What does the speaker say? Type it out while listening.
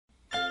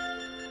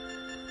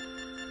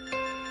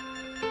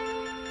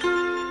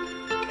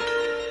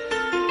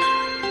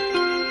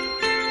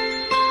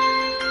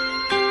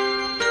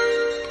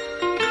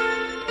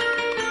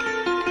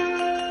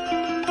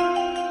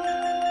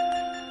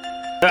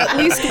at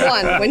least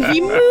one when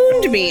he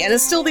mooned me, and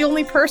is still the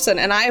only person,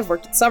 and I have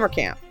worked at summer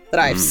camp, that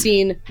I've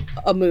seen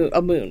a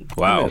moon.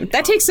 Wow.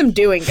 That takes some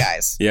doing,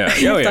 guys. Yeah.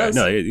 Oh, yeah.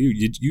 No,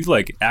 you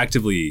like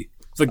actively,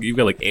 it's like you've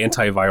got like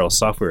antiviral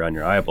software on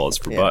your eyeballs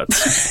for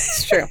butts.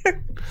 It's true.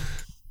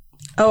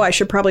 Oh, I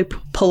should probably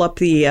pull up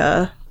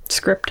the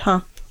script,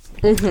 huh?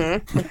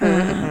 You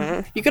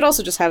could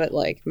also just have it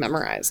like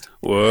memorized.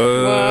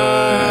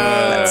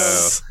 Whoa.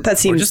 That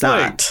seems just not.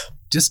 like,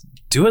 just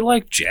do it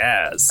like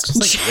jazz. Just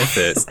like riff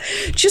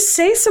it. Just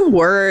say some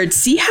words.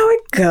 See how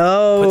it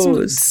Put some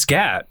goes.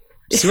 scat.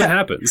 See what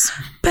happens.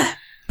 Bah,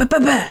 bah, bah,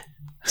 bah.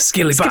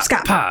 Skilly Skip, bop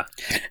scap. pa.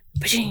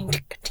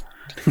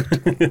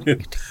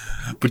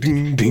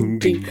 Ba-ding, ding,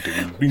 ding,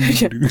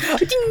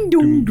 ding,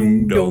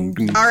 ding,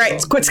 ding. All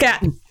right, quit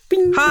scatting.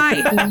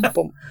 Hi.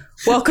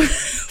 Welcome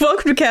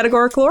to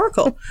Categorical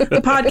Oracle,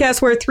 the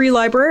podcast where three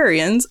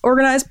librarians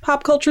organize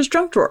pop culture's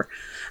junk drawer.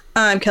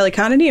 I'm Kelly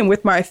Connedy, and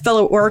with my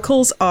fellow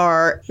oracles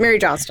are Mary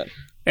Johnston.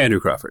 Andrew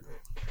Crawford.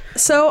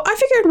 So I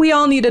figured we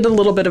all needed a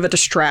little bit of a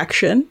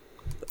distraction.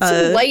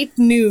 Some light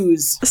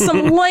news.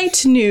 Some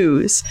light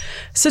news.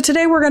 So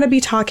today we're going to be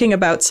talking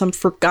about some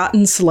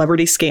forgotten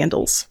celebrity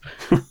scandals.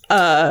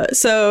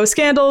 So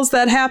scandals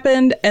that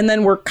happened and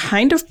then were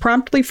kind of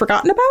promptly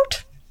forgotten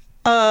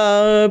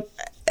about.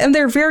 And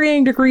they're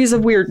varying degrees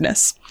of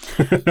weirdness.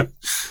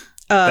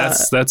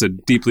 That's a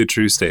deeply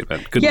true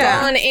statement. Good Yeah.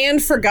 luck. On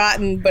and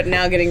forgotten, but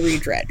now getting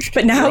redredged.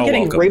 But now You're all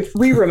getting welcome.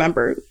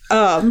 re-remembered.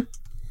 And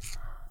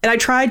I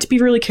tried to be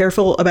really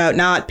careful about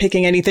not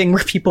picking anything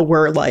where people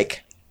were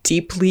like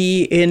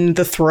deeply in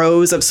the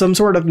throes of some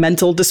sort of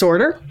mental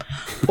disorder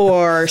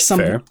or some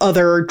Fair.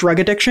 other drug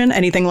addiction,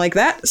 anything like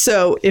that.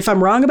 So if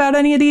I'm wrong about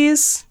any of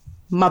these,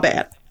 my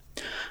bad.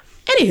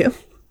 Anywho,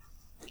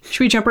 should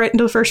we jump right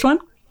into the first one?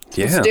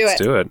 Yeah, do let's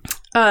it. do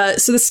it.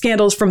 So the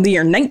scandal is from the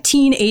year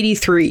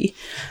 1983,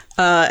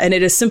 and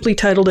it is simply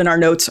titled in our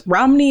notes,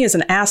 Romney is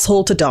an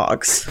asshole to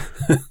dogs.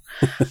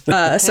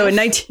 So in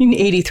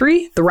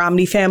 1983, the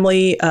Romney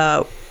family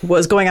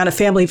was going on a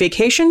family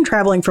vacation,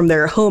 traveling from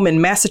their home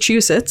in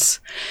Massachusetts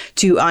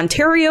to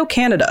Ontario,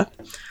 Canada.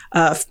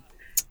 How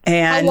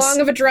And long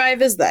of a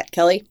drive is that,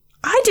 Kelly?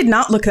 I did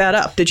not look that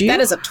up. Did you? That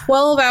is a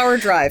 12-hour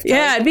drive. Kelly.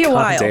 Yeah, it'd be a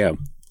while.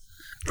 Damn.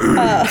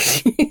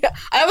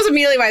 That was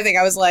immediately my thing.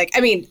 I was like,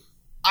 I mean,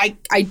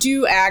 I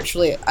do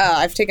actually,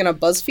 I've taken a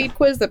BuzzFeed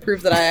quiz that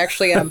proved that I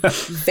actually am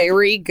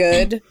very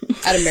good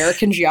at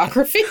American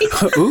geography.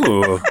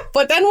 Ooh.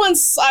 But then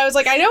once I was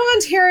like, I know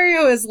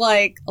Ontario is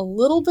like a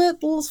little bit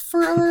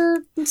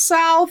further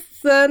south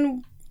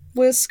than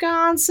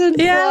Wisconsin,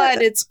 Yeah.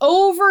 but it's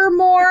over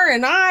more,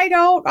 and I'm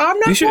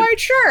not You should- quite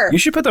sure. You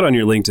should put that on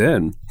your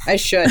LinkedIn. I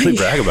should. Really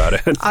brag about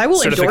it. I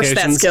will endorse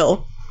that Certifications.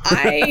 skill.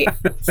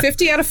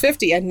 50 out of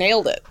 50. I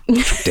nailed it.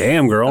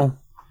 Damn, girl.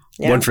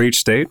 Yeah. One for each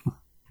state.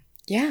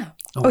 Yeah.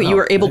 Oh, you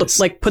were able nice.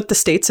 to like put the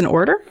states in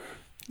order?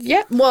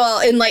 Yeah, well,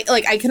 and like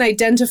I can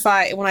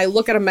identify when I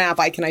look at a map,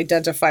 I can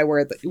identify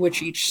where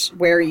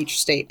each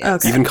state is.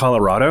 Okay. Even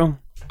Colorado?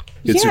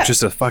 It's Yeah.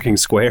 just a fucking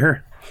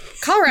square.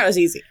 Colorado's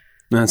easy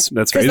That's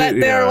because right.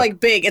 they're Yeah. like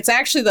big. It's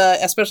actually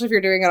especially if you're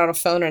doing it on a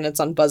phone and it's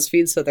on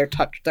BuzzFeed, so their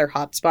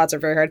hot spots are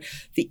very hard.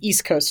 The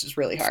East Coast is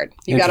really hard.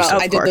 You got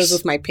Interesting. I Of did course. those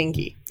with my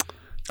pinky.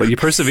 But you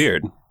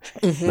persevered.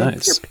 Mm-hmm.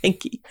 Nice.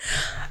 Pinky.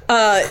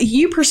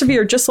 You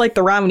persevered just like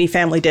the Romney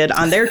family did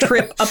on their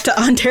trip up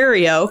to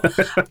Ontario,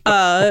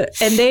 and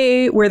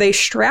they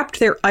strapped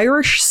their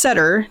Irish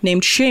setter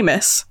named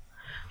Seamus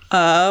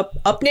up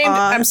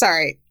I'm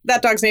sorry,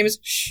 that dog's name is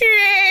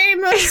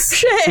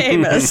Seamus.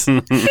 Seamus.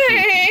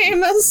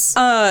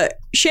 Seamus.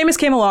 Seamus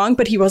came along,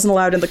 but he wasn't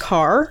allowed in the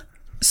car.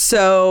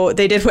 So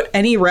they did what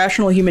any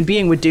rational human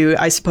being would do,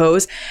 I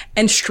suppose,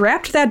 and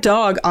strapped that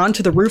dog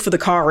onto the roof of the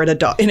car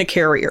in a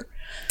carrier.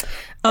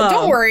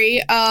 Don't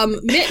worry,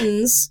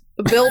 Mittens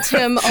built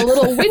him a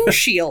little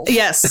windshield.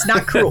 Yes,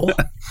 not cruel.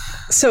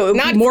 So it would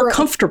Not be more cruel.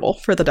 comfortable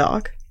for the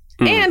dog.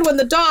 And when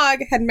the dog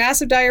had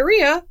massive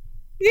diarrhea,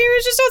 he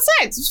was just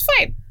outside. It was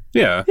fine.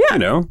 Yeah. You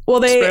know.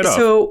 Well, straight off.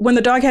 so when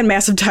the dog had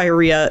massive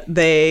diarrhea,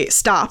 they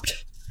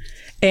stopped,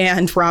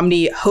 and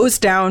Romney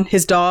hosed down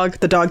his dog,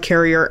 the dog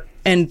carrier,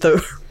 and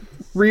the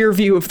rear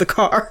view of the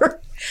car.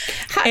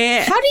 How do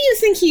you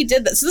think he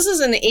did this? So this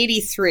is in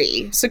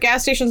 83. So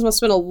gas stations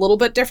must have been a little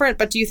bit different,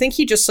 but do you think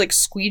he just like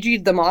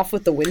squeegeed them off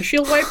with the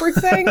windshield wiper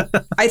thing?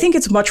 I think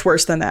it's much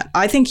worse than that.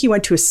 I think he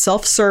went to a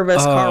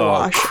self-service car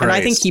wash, and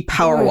I think Christ. he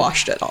power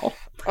washed it all.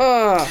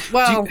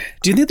 Well,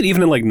 Do you think that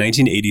even in like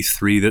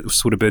 1983,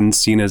 this would have been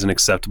seen as an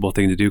acceptable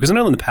thing to do? Because I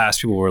know in the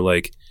past people were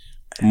like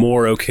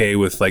more okay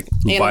with like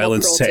Animal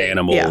violence cruelty. to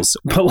animals,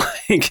 but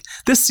like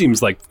this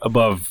seems like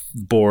above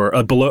board,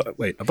 below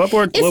board, if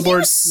below you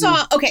board.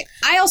 saw, okay,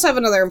 I also have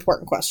another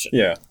important question.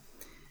 Yeah.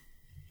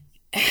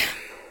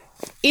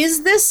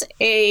 Is this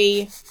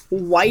a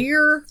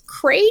wire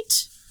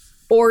crate,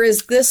 or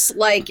is this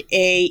like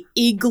a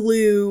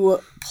igloo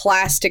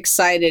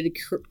plastic-sided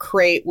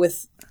crate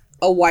with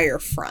a wire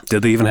front?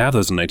 Did they even have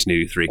those in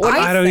 1983? What do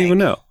you I don't think? even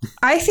know.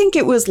 I think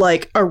it was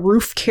like a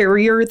roof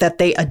carrier that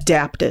they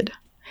adapted.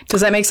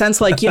 Does that make sense?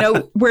 Like,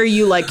 where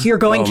you're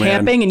going Oh, man.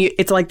 camping and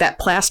it's like that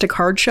plastic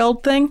hard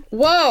shelled thing.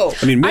 Whoa.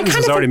 I mean, Mittens kind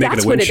is of already think making a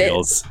that's what it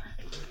windshield. is.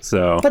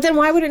 So But then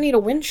why would it need a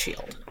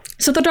windshield?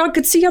 So the dog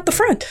could see out the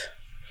front.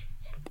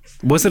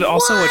 was it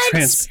also What? a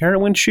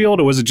transparent windshield,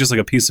 or was it just like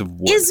a piece of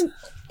wood?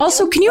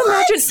 Also, can you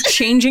imagine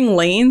changing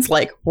lanes?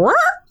 Like, "Wah!"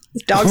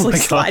 Dogs like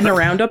sliding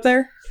around up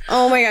there.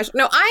 Oh my gosh.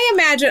 No,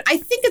 I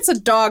think it's a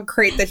dog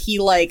crate that he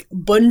like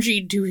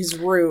bungeed to his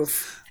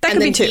roof. That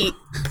and could be then too. he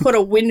put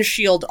a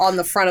windshield on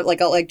the front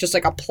of just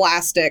like a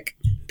plastic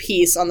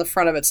piece on the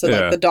front of it so Yeah.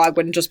 like the dog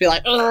wouldn't just be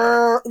like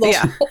 "Urgh," the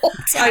Yeah. whole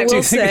I time.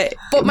 will say.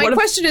 But my what if-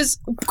 question is,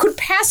 could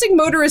passing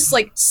motorists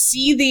like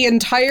see the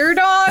entire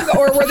dog,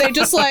 or were they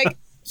just like,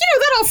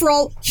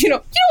 you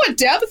know what,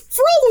 Deb?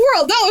 For all the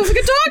world, that looks like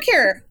a dog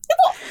carrier.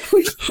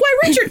 Why,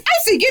 Richard? I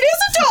think it is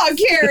a dog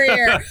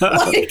carrier.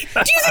 Like, do you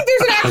think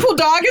there's an actual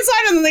dog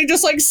inside, and then they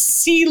just like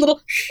see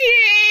little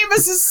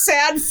Seamus's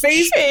sad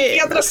face, peeking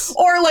out the-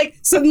 or like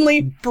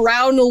suddenly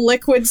brown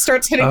liquid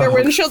starts hitting their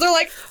windshield? They're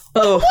like,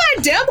 Oh.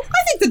 "Why, Deb?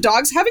 I think the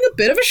dog's having a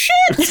bit of a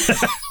shit."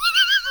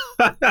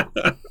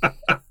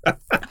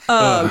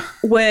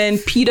 When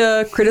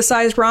PETA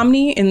criticized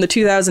Romney in the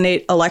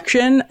 2008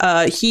 election,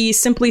 he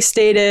simply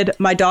stated,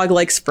 "My dog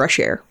likes fresh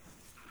air."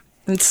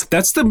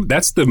 That's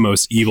the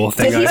most evil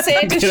thing Did he I say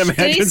it to- can did he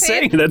imagine say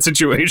saying it- in that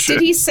situation.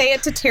 Did he say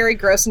it to Terry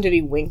Gross, and did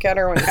he wink at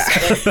her when he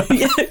said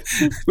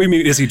it? We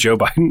mean, is he Joe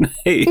Biden?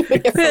 Hey.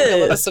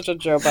 That's such a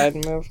Joe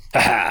Biden move.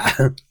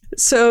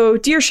 So,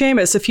 dear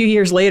Seamus, a few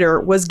years later,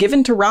 was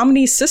given to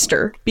Romney's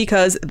sister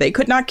because they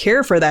could not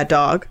care for that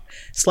dog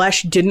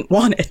 / didn't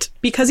want it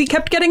because he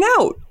kept getting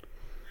out.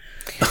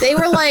 They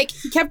were like,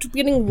 he kept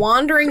getting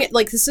wandering.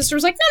 Like, the sister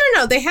was like,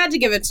 no, they had to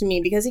give it to me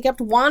because he kept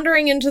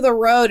wandering into the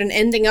road and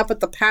ending up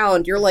at the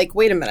pound. You're like,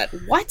 wait a minute,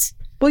 what?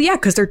 Well, yeah,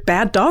 because they're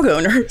bad dog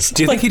owners.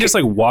 Do you think he just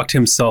like walked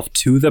himself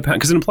to the pound?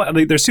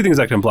 Because there's two things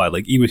that can imply.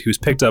 Like he was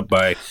picked up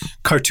by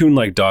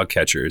cartoon-like dog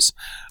catchers.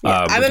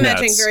 I'm with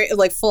imagining nets. very,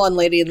 like, full-on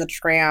Lady in the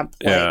Tramp.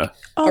 Like, Yeah.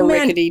 Oh, a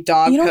man. rickety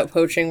dog You know-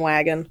 poaching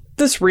wagon.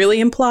 This really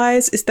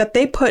implies is that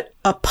they put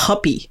a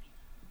puppy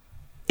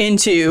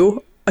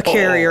into a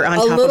carrier on a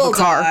top of little a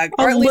car. dog,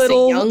 or a at least a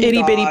little young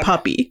itty-bitty dog.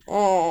 puppy.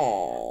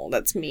 Oh,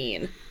 that's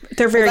mean.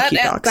 They're very That,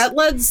 cute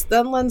dogs.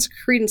 that lends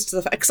credence to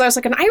the fact, because I was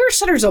like, an Irish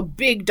setter's a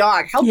big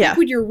dog. How Yeah. big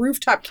would your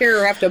rooftop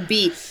carrier have to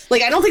be?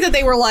 Like, I don't think that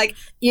they were like,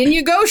 in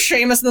you go,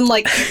 Seamus, and then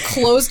like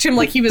closed him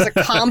like he was a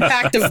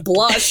compact of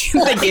blush.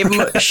 They gave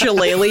them a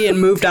shillelagh and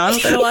moved on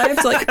with their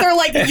lives. Like, They're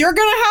like, you're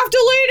gonna have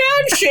to lay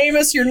down,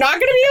 Seamus. You're not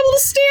gonna be able to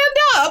stand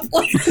up.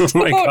 Like, Oh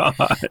my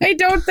God. I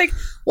don't think.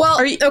 Well,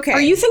 are you, okay.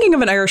 are you thinking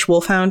of an Irish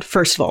wolfhound,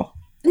 first of all?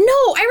 No,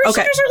 Irish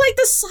Okay. setters are like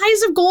the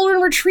size of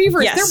golden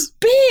retrievers. Yes.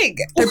 They're big.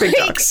 They're big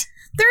Like, dogs.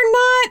 They're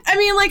not. I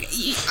mean, like,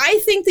 I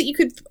think that you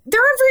could. There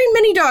aren't very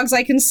many dogs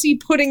I can see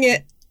putting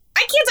it. I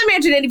can't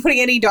imagine putting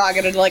any dog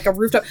in like a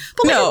rooftop.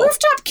 But like No. a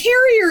rooftop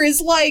carrier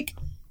is like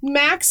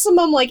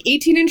maximum like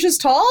 18 inches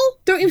tall.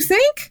 Don't you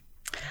think?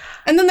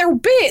 And then they're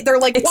big. They're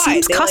like It wide.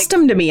 seems They're,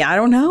 custom to me. I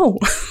don't know.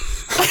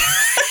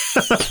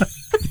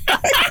 like,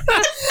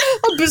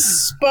 a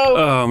bespoke.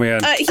 Oh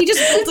man. He just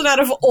built it out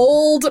of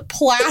old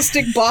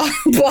plastic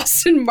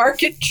Boston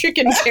Market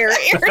chicken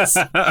terriers.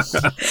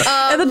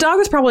 And the dog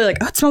was probably like,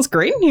 "Oh, it smells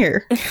great in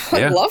here." I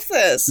Yeah. love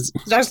this.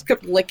 The dog just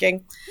kept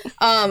licking. It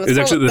was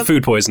actually the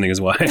food poisoning is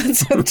why.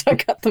 So the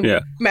dog got the Yeah.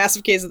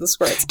 massive case of the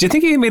squirts. Do you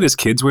think he made his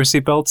kids wear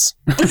seatbelts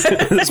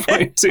at this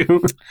point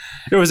too?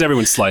 Or was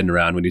everyone sliding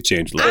around when he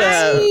changed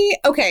lanes?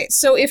 Okay,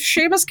 so if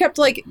Seamus kept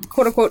like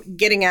quote unquote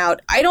getting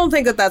out, I don't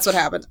think that that's what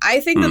happened. I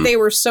think that they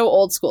were so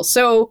old school.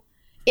 So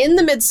in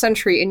the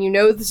mid-century, and you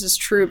know this is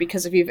true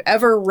because if you've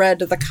ever read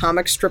the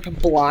comic strip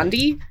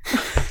Blondie,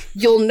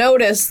 you'll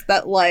notice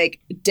that like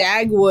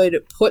Dagwood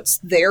puts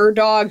their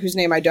dog, whose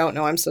name I don't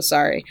know, I'm so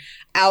sorry,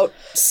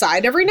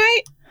 outside every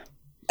night.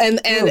 And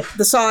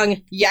the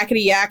song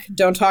Yakety Yak,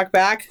 Don't Talk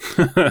Back,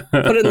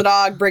 put in the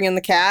dog, bring in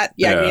the cat,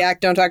 Yakety Yak,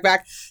 Don't Talk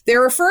Back.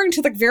 They're referring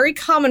to the very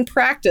common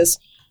practice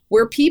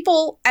where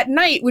people at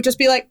night would just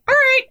be like, all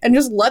right, and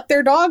just let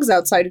their dogs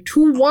outside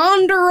to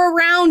wander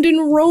around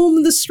and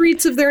roam the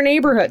streets of their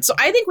neighborhood. So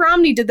I think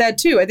Romney did that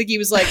too. I think he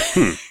was like,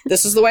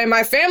 this is the way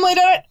my family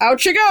did it.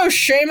 Out you go,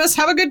 Seamus,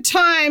 have a good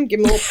time. Give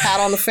him a little pat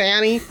on the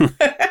fanny.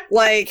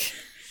 Like,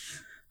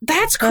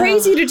 that's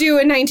crazy to do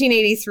in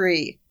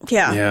 1983.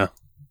 Yeah.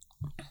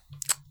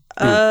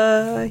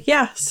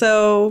 Yeah.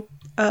 So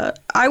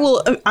I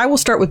will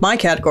start with my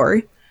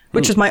category,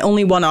 which is my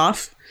only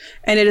one-off,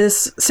 and it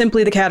is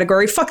simply the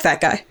category "fuck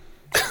that guy."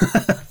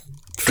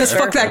 Because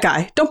fuck that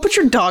guy. Don't put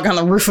your dog on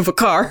the roof of a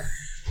car.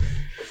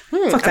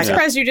 Fuck I'm that guy.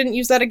 surprised you didn't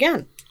use that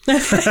again.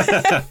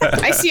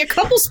 I see a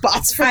couple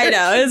spots for I it.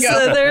 know. It's,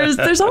 Go.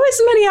 there's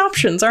always many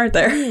options, aren't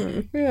there?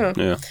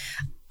 Yeah.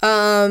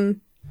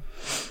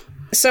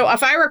 So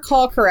if I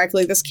recall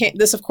correctly,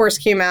 this of course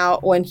came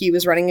out when he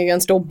was running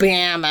against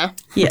Obama,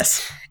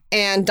 Yes.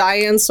 and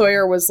Diane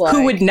Sawyer was like,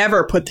 Who would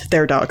never put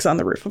their dogs on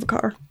the roof of a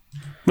car?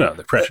 No,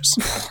 they're precious.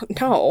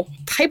 No,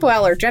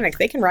 hypoallergenic.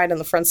 They can ride in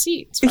the front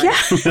seat. It's fine.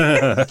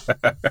 Yeah.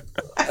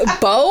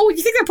 Bo? You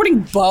think they're putting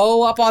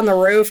Bo up on the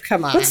roof?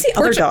 Come on. What's the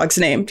other dog's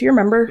name? Do you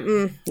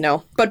remember?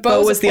 No, but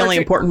Bo was the only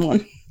important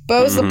one.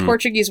 Bo's the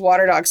Portuguese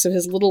water dog, so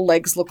his little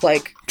legs look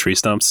like Tree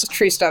stumps.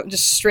 tree stump,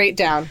 just straight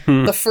down.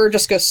 The fur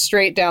just goes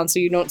straight down, so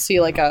you don't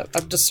see like a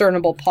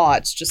discernible paw.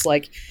 It's just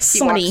like he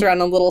Sunny. walks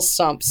around in little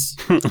stumps.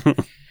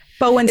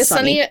 Bo and Is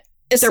Sunny. Sunny?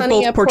 Is They're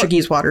Sunny a both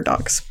Portuguese water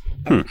dogs.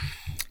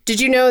 Did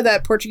you know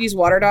that Portuguese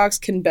water dogs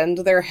can bend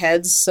their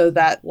heads so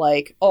that,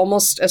 like,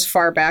 almost as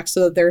far back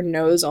so that their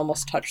nose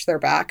almost touch their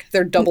back?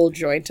 They're double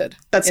jointed.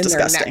 That's in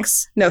disgusting. Their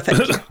necks. No,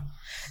 thank you.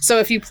 So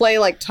if you play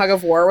like tug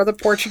of war with a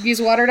Portuguese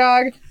water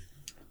dog,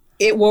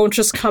 it won't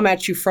just come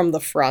at you from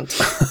the front.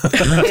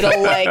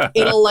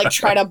 it'll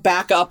try to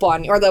back up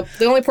on you. Or the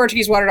only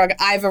Portuguese water dog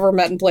I've ever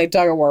met and played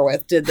tug of war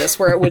with did this,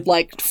 where it would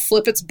like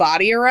flip its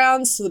body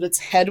around so that its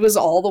head was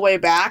all the way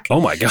back. Oh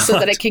my god! So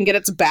that it can get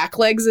its back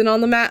legs in on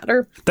the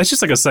matter. That's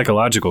just like a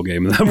psychological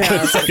game.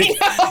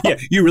 Yeah,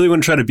 you really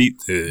want to try to beat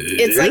this?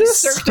 It's like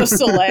Cirque du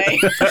Soleil.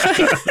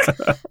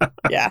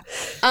 Yeah.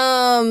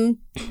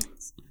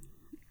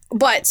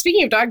 But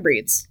speaking of dog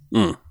breeds,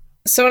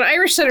 so an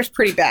Irish Setter's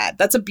pretty bad.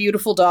 That's a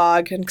beautiful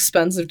dog, an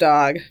expensive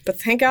dog.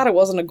 But thank God it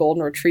wasn't a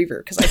golden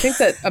retriever, because I think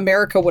that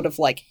America would have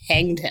like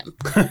hanged him.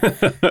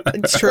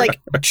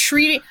 Like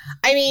treating.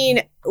 I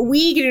mean,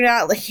 we do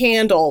not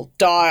handle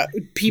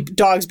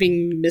dogs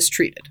being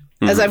mistreated.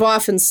 As I've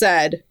often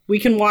said, we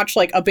can watch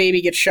like a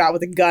baby get shot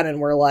with a gun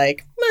and we're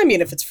like, I mean,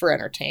 if it's for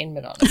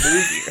entertainment on a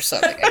movie or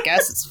something, I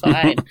guess it's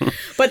fine.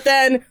 But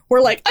then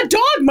we're like, a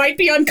dog might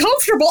be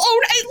uncomfortable.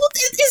 Oh,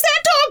 is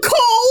that dog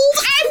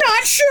cold? I'm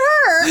not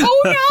sure.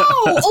 Oh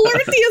no,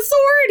 alert the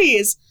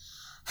authorities.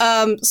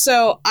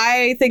 So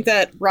I think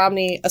that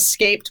Romney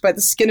escaped by the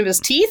skin of his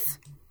teeth,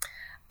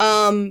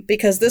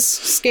 because this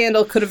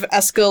scandal could have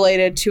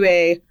escalated to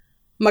a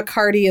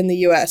McCarty in the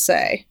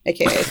USA,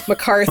 aka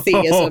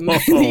McCarthyism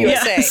in the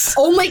USA. Yes.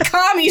 Only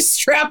commies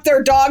strap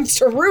their dogs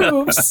to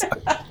roofs.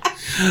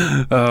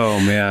 Oh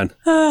man.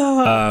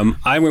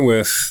 I went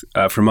with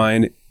for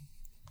mine,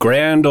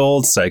 Grand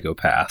Old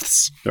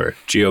Psychopaths, or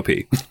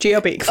GOP.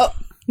 GOP. Oh,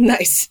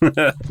 nice,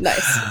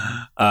 nice.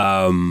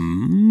 I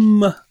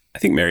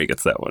think Mary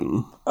gets that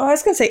one. Oh, I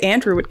was going to say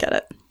Andrew would get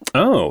it.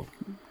 Oh,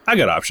 I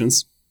got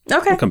options.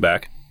 Okay. I'll come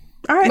back.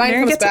 All right. Mine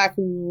Mary comes gets it. back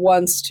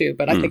once too,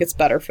 but I think it's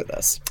better for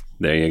this.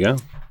 There you go.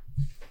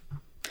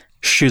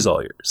 She's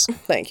all yours.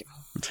 Thank you.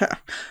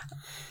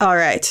 All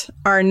right.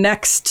 Our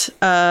next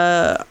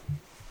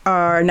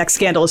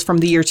scandal is from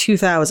the year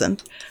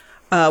 2000,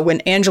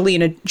 when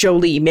Angelina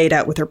Jolie made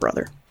out with her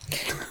brother.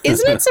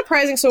 Isn't it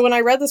surprising? So when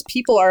I read this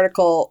People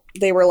article,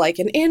 they were like,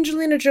 an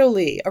Angelina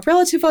Jolie, a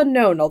relative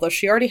unknown, although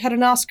she already had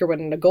an Oscar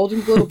win and a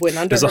Golden Globe win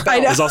under her belt.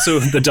 There's also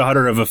the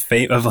daughter of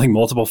like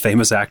multiple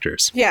famous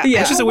actors. Yeah.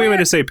 Which is a weird way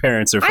to say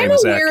parents are I'm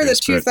famous aware actors.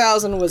 that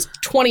 2000 was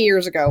 20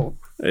 years ago.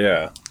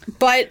 Yeah.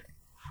 But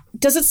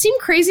does it seem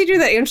crazy to you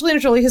that Angelina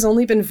Jolie has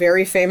only been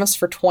very famous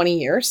for 20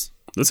 years?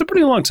 That's a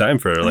pretty long time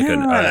for like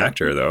an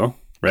actor, though,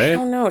 right? I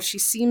don't know. She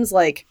seems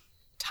like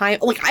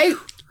Timeless,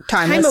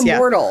 time yeah.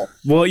 immortal.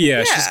 Well,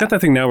 yeah, she's got that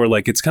thing now where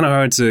like it's kind of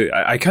hard to.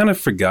 I kind of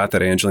forgot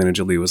that Angelina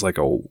Jolie was like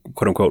a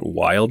quote unquote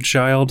wild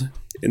child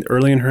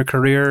early in her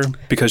career,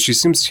 because she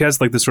has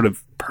like this sort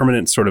of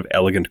permanent, sort of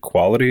elegant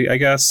quality, I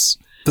guess.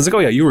 It's like, oh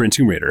yeah, you were in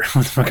Tomb Raider.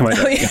 What the fuck am I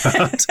talking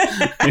about?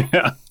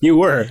 Yeah, you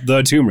were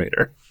the Tomb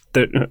Raider.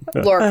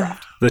 Lara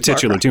Croft. The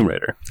titular Tomb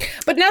Raider.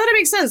 But now that it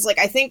makes sense, like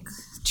I think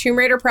Tomb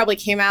Raider probably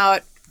came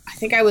out, I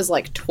think I was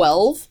like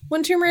 12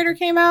 when Tomb Raider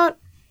came out.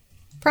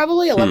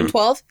 Probably 11,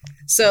 12.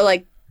 So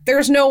like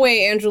there's no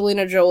way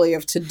Angelina Jolie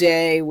of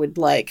today would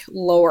like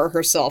lower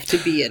herself to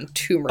be in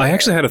Tomb Raider. I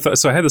actually had a thought.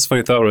 So I had this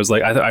funny thought where I was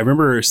like, I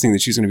remember seeing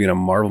that she's going to be in a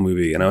Marvel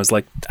movie, and I was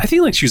like, I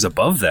feel like she's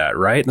above that,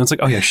 right? And I was like,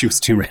 oh yeah, she was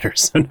Tomb Raider.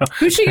 So no.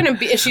 Who's she going to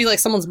be? Is she like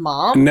someone's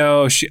mom?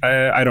 No,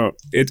 I don't.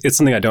 It's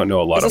something I don't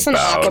know a lot Is this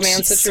about. an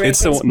Aquaman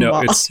situation?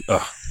 It's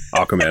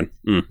Aquaman.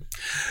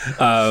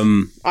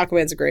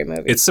 Aquaman's a great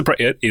movie.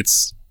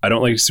 It's I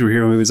don't like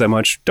superhero movies that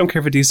much. Don't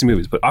care for DC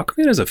movies, but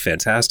Aquaman is a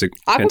fantastic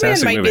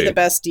Aquaman might movie. be the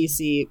best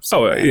DC.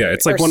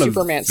 It's like one of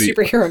the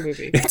superhero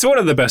movie. It's one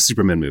of the best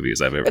Superman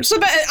movies I've ever seen.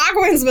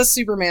 Aquaman's the best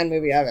Superman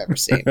movie I've ever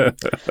seen.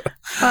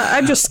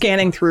 I'm just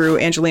scanning through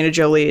Angelina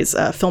Jolie's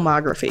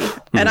filmography,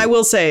 and I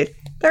will say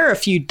there are a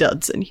few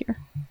duds in here,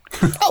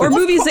 or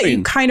movies that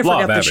you kind of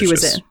forgot that she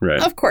was in.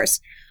 Right. Of course,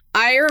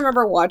 I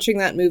remember watching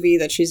that movie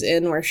that she's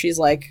in, where she's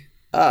like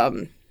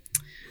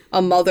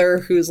a mother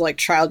whose like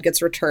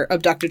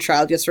abducted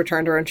child gets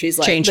returned to her, and she's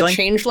like the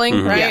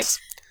changeling, right? Yes.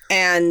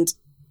 And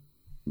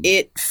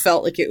it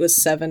felt like it was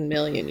 7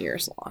 million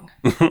years long.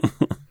 I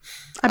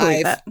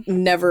believe that.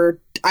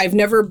 I've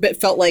never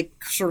felt like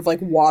sort of like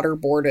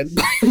waterboarded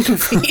by a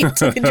movie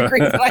to the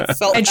degree that I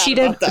felt. And she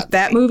did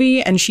that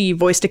movie, and she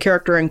voiced a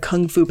character in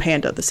Kung Fu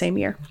Panda the same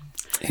year.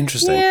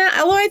 Interesting. Yeah,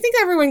 although I think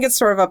everyone gets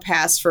sort of a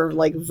pass for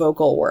like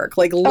vocal work.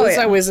 Like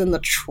Lizzo was in the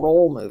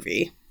Troll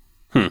movie.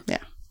 Yeah,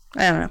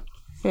 I don't know.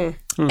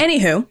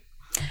 Anywho,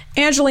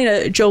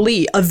 Angelina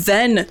Jolie, a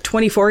then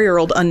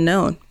 24-year-old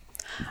unknown,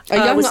 A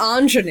young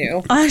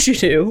ingenue.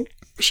 Ingenue.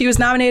 She was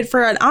nominated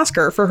for an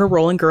Oscar for her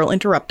role in Girl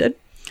Interrupted.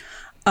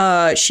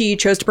 She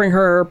chose to bring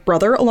her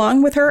brother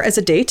along with her as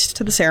a date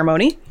to the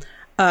ceremony.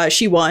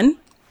 She won.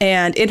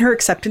 And in her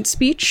acceptance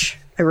speech,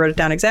 I wrote it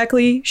down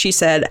exactly. She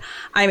said,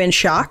 "I'm in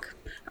shock.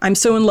 I'm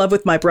so in love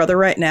with my brother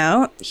right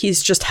now.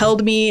 He's just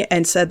held me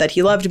and said that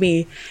he loved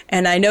me.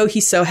 And I know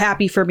he's so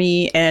happy for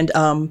me. And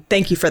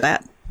thank you for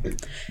that."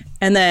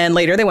 And then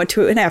later they went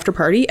to an after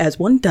party, as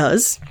one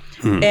does.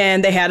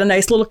 And they had a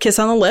nice little kiss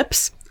on the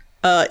lips.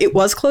 It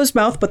was closed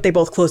mouth, but they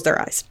both closed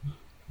their eyes.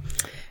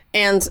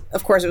 And,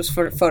 of course, it was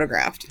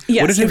photographed.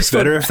 Yes, Would it have been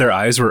better if their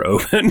eyes were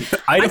open?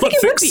 I don't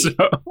think so.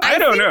 I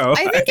don't know.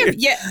 I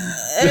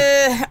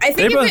think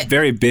They're both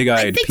very big-eyed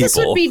I think people. this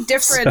would be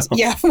different. So.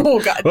 Yeah.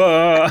 Oh,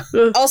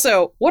 God.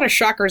 Also, what a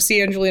shocker to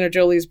see Angelina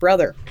Jolie's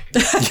brother.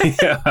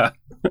 Yeah.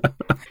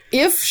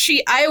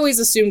 I always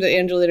assumed that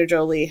Angelina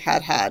Jolie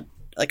had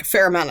like a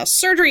fair amount of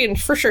surgery,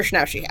 and for sure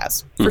now she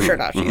has. For sure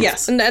now she has.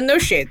 Yes. And no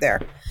shade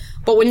there.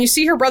 But when you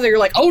see her brother, you're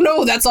like, oh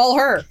no, that's all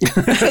her.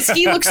 Because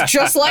he looks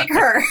just like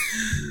her.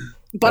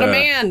 But a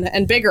man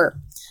and bigger.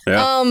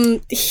 Yeah.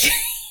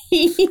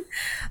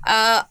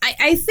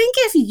 I think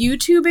if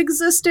YouTube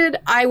existed,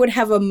 I would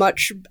have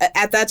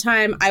at that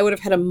time, I would have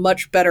had a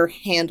much better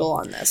handle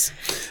on this.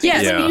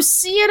 Yes, Yeah. If you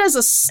see it as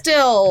a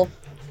still,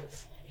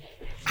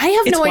 I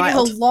have no idea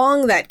how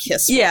long that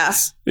kiss was. Yeah.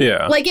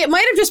 Yeah. Like, it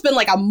might have just been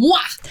like a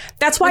mwah.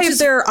 That's why if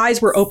their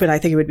eyes were open, I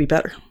think it would be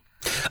better.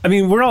 I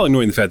mean, we're all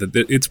ignoring the fact that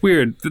it's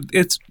weird.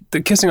 It's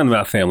the kissing on the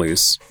mouth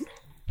families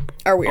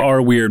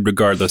Are weird.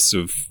 regardless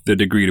of the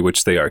degree to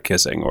which they are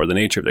kissing or the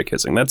nature of their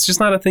kissing. That's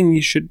just not a thing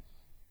you should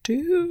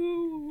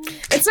do.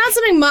 It's not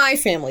something my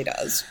family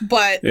does,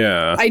 but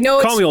Yeah. I know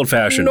Call it's me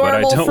old-fashioned, but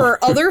I normal don't. for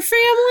other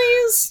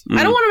families.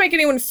 I don't want to make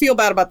anyone feel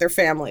bad about their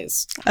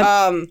families.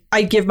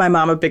 I give my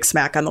mom a big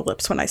smack on the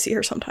lips when I see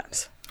her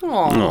sometimes.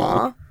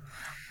 Aww.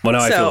 Well, now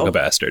I feel So- like a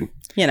bastard.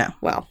 You know.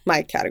 Well,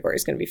 my category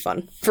is going to be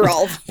fun for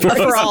all of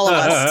For all of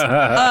us.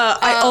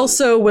 I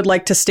also would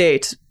like to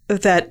state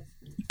that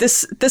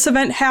this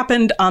event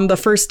happened on the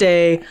first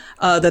day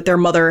that their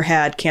mother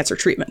had cancer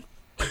treatment.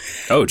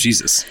 Oh,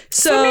 Jesus.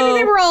 So maybe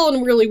they were all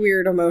in really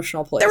weird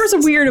emotional places. There was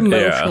a weird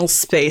emotional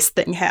space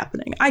thing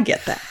happening. I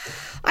get that.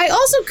 I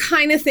also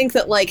kind of think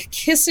that, like,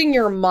 kissing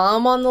your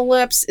mom on the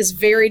lips is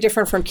very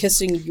different from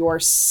kissing your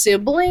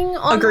sibling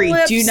on Agreed. the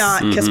lips. Do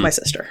not kiss my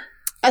sister.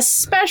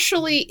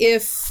 Especially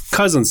if...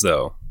 Cousins,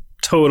 though,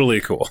 totally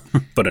cool.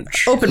 But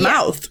Open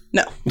mouth.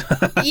 No.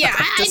 Yeah,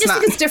 I just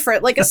think it's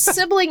different. Like, a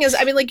sibling is...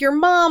 I mean, like, your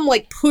mom,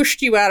 like,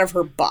 pushed you out of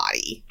her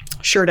body.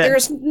 Sure did.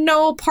 There's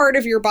no part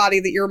of your body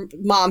that your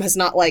mom has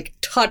not, like,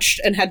 touched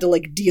and had to,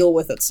 like, deal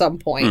with at some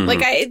point. Like,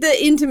 the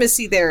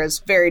intimacy there is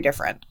very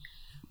different.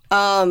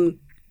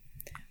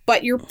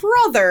 But your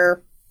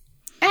brother,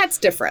 that's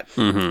different.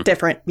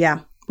 Different. Yeah.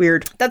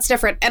 Weird. That's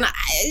different. And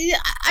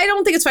I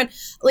don't think it's fine.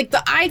 Like,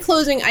 the eye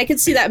closing, I could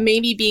see that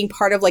maybe being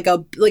part of, like,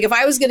 if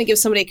I was going to give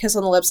somebody a kiss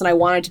on the lips and I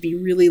wanted to be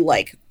really,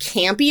 like,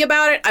 campy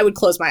about it, I would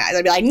close my eyes.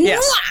 I'd be like,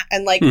 Yes. "Mwah!"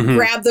 And, like,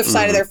 grab the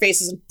side of their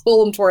faces and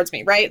pull them towards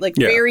me, right? Like,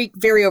 very,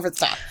 very over the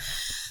top.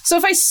 So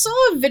if I saw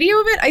a video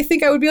of it, I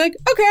think I would be like,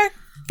 okay.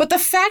 But the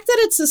fact that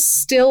it's a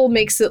still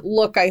makes it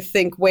look, I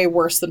think, way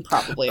worse than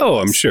probably it Oh,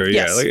 was. I'm sure.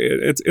 Yeah. Yes. Like,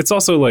 it's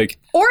also like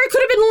Or it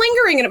could have been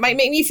lingering and it might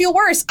make me feel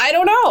worse. I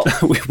don't know.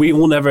 we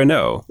will never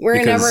know. We're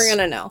because never going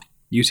to know.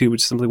 YouTube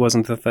simply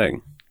wasn't the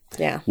thing.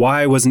 Yeah.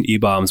 Why wasn't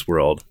E-Bombs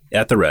World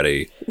at the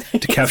ready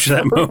to capture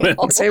that moment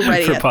Say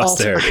ready for at all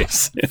posterity?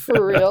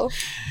 For real.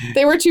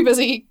 They were too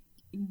busy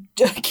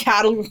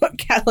cataloging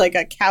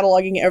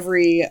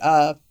every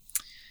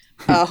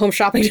Home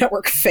Shopping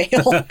Network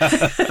fail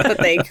that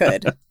they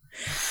could.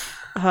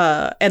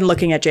 And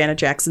looking at Janet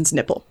Jackson's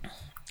nipple.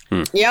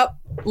 Yep.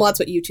 Well, that's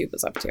what YouTube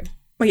was up to.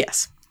 Well,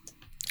 yes.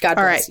 God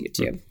All bless right.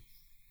 YouTube.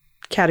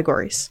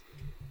 Categories.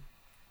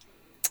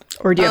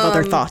 Or do you have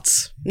other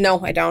thoughts?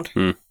 No, I don't.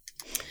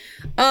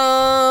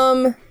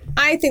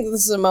 I think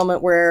this is a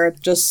moment where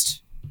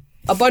just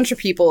a bunch of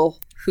people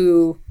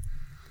who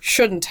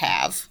shouldn't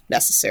have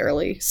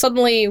necessarily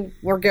suddenly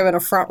were given a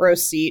front row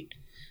seat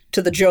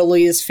to the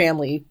Jolie's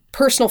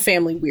personal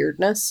family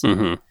weirdness,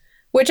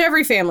 which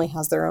every family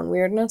has their own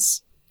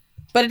weirdness.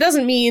 But it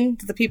doesn't mean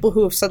that the people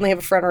who suddenly have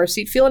a front row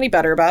seat feel any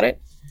better about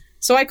it.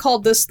 So I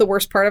called this the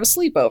worst part of a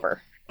sleepover.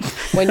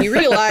 When you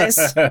realize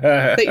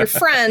that your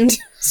friend's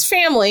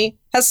family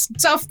has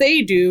stuff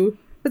they do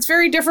that's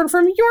very different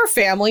from your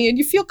family, and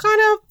you feel kind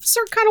of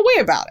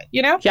way about it,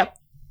 you know? Yep.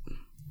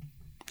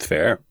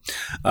 Fair.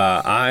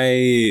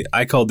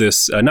 I called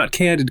this not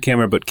candid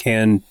camera, but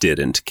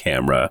can-didn't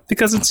camera,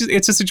 because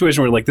it's a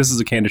situation where, like, this is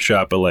a candid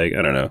shot, but, like,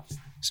 I don't know,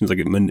 seems like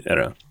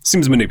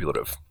seems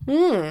manipulative.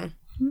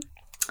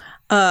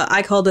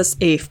 I call this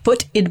a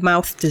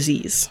foot-in-mouth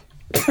disease.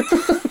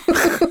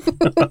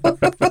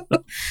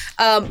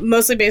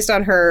 Mostly based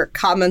on her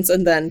comments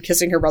and then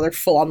kissing her brother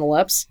full on the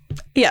lips.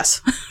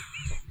 Yes.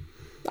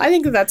 I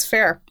think that's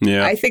fair.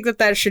 Yeah. I think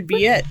that should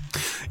be it.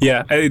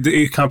 Yeah,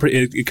 it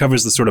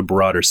covers the sort of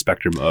broader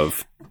spectrum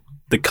of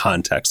the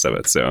context of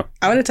it. So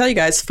I want to tell you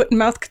guys,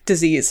 foot-and-mouth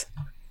disease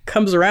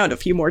comes around a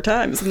few more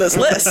times in this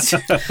list.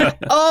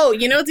 Oh,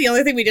 you know, the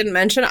only thing we didn't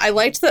mention, I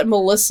liked that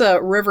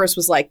Melissa Rivers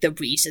was like, the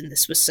reason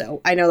this was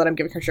so, I know that I'm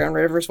giving her Joan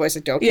Rivers voice,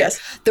 I don't care.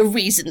 Yes. The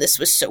reason this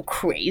was so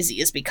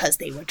crazy is because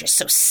they were just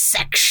so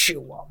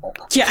sexual.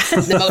 Yeah.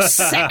 The most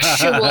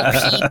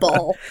sexual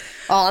people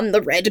on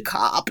the red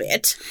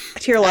carpet.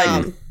 You're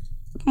like,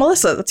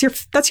 Melissa,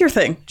 that's your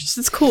thing. Just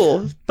it's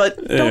cool,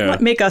 but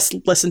don't make us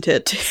listen to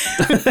it.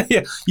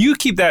 Yeah, you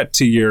keep that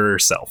to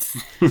yourself.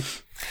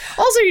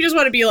 Also, you just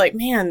want to be like,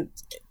 man,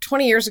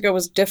 20 years ago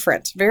was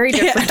different. Very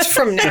different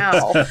from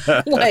now.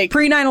 Like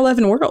Pre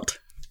 9/11 world.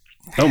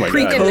 Oh my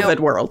Pre god. COVID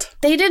world.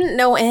 they didn't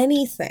know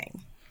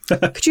anything.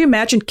 Could you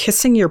imagine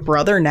kissing your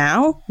brother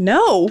now?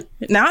 No,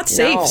 not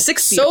safe. No.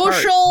 6 feet apart.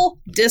 Social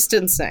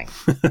distancing.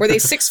 Were they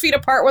 6 feet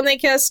apart when they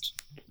kissed?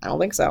 I don't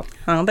think so.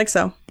 I don't think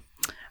so.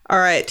 All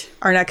right,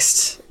 our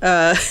next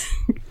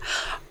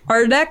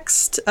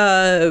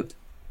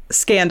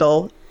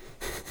scandal.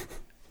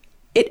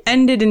 It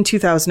ended in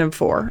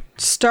 2004.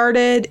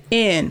 Started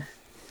in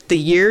the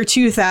year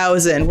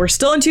 2000. We're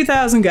still in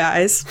 2000,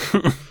 guys.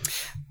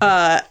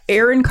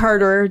 Aaron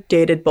Carter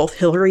dated both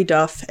Hilary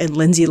Duff and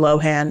Lindsay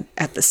Lohan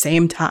at the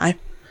same time.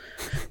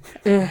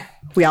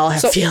 We all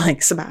have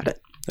feelings about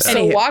it.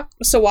 So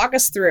walk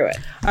us through it.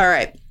 All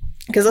right.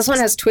 Because this one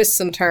has twists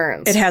and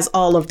turns. It has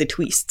all of the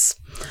twists.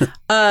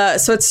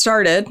 So it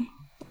started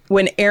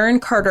when Aaron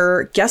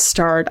Carter guest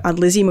starred on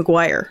Lizzie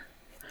McGuire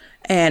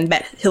and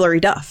met Hilary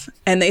Duff.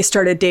 And they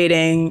started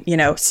dating,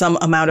 some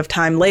amount of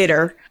time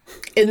later.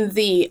 In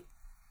the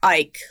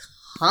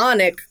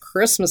iconic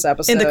Christmas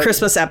episode. In the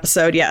Christmas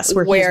episode, yes,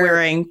 where he's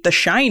wearing the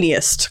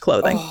shiniest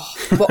clothing.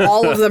 But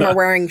all of them are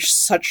wearing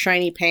such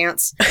shiny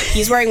pants.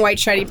 He's wearing white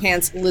shiny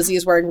pants. Lizzie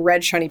is wearing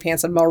red shiny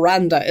pants. And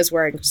Miranda is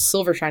wearing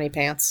silver shiny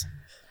pants.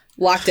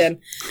 Locked in.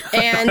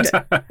 And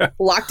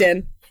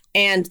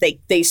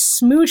they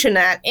smooch in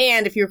that.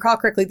 And if you recall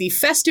correctly, the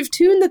festive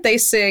tune that they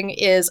sing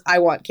is I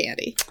Want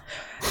Candy.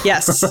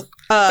 Yes.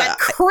 That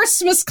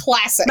Christmas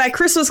classic. My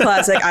Christmas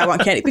classic, I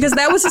Want Candy. Because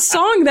that was a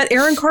song that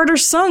Aaron Carter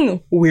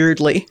sung,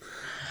 weirdly.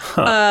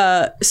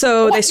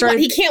 So they started... What,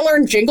 he can't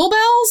learn Jingle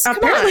Bells?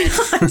 Apparently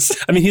not.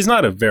 I mean, he's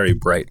not a very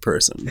bright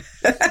person.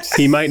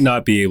 He might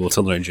not be able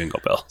to learn Jingle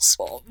Bells.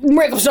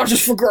 Makeup's not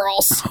just for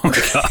girls. Oh,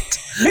 God.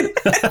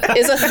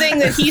 Is a thing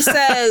that he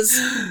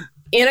says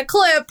in a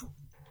clip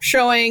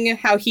showing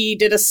how he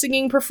did a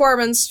singing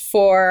performance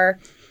for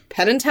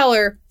Penn and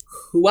Teller,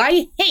 who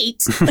I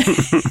hate.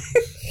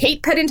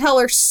 Hate Penn and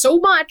Teller so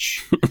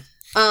much.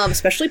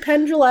 Especially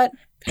Penn Jillette.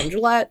 Penn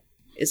Jillette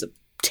is a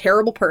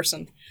terrible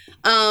person.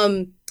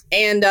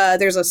 And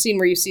there's a scene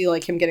where you see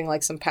like him getting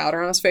like some powder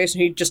on his face,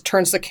 and he just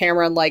turns the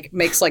camera and like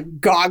makes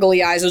like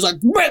goggly eyes. It's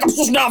like, makeup's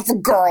just not for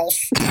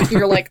girls.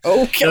 You're like,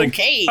 okay, Like,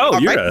 okay. oh,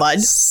 you're right, a bud.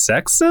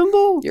 sex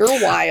symbol? You're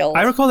wild.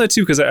 I recall that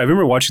too because I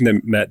remember watching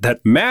that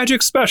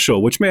Magic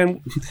special, which,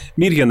 man,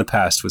 media in the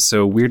past was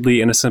so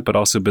weirdly innocent but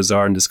also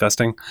bizarre and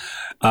disgusting.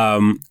 I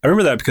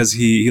remember that because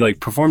he like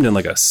performed in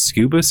like a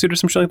scuba suit or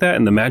some shit like that,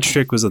 and the magic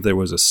trick was that there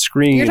was a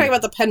screen. You're talking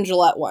about the Penn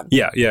Jillette one.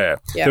 Yeah.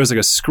 There was like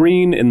a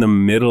screen in the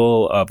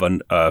middle of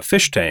a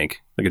fish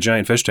tank, like a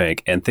giant fish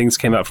tank, and things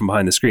came out from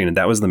behind the screen, and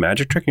that was the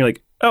magic trick. And you're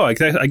like, oh, I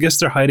guess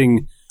they're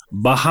hiding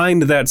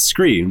behind that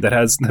screen that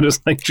is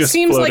like just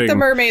Seems floating. like the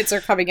mermaids are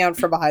coming out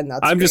from behind that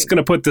screen. I'm just going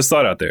to put this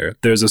thought out there.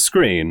 There's a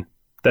screen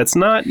that's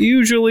not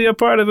usually a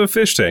part of a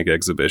fish tank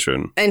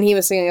exhibition. And he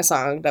was singing a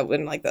song that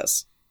went like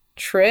this.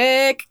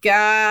 Trick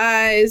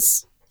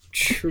guys.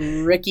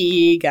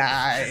 Tricky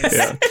guys.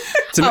 Yeah.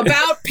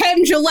 About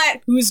Penn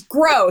Jillette, who's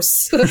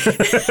gross.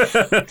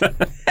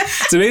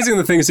 It's amazing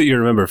the things that you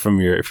remember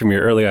from your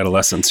early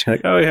adolescence. You're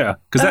like, oh yeah,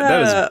 because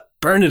that is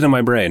burned into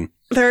my brain.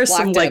 There's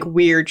some Locked like in.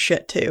 weird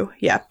shit too.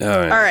 Yeah.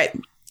 Oh, yeah. All right.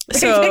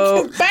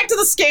 So Back to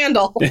the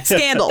scandal.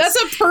 scandals. That's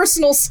a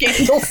personal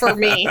scandal for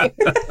me.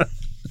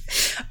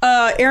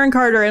 Aaron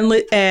Carter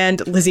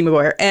and Lizzie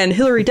McGuire and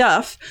Hilary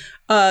Duff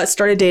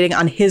started dating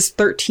on his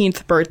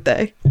 13th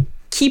birthday.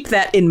 Keep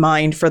that in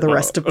mind for the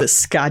rest of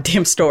this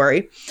goddamn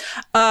story.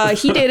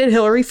 He dated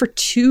Hilary for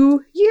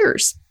 2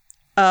 years.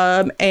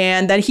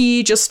 And then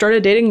he just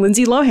started dating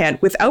Lindsay Lohan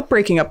without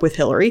breaking up with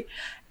Hilary.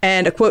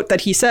 And a quote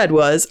that he said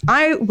was,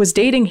 I was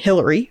dating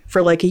Hilary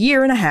for like a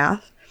year and a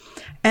half,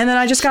 and then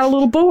I just got a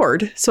little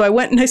bored. So I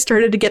went and I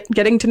started to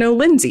getting to know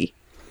Lindsay.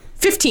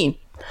 15.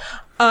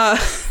 I'm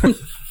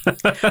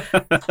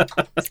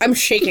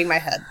shaking my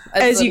head.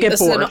 As you get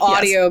this bored, is an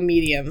audio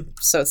medium,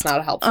 so it's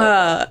not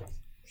helpful.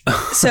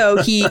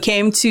 So he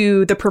came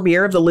to the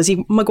premiere of the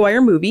Lizzie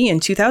McGuire movie in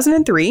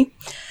 2003.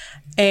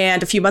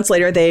 And a few months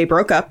later, they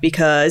broke up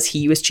because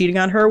he was cheating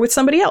on her with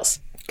somebody else.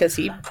 Because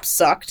he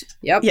sucked.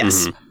 Yep.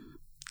 Yes.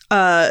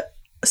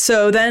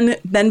 So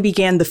then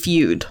began the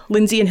feud.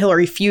 Lindsay and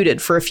Hilary feuded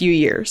for a few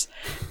years.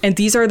 And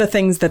these are the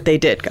things that they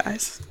did,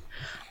 guys.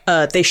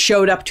 They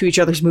showed up to each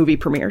other's movie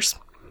premieres.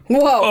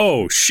 Whoa.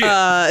 Oh shit!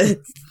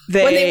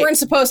 When they weren't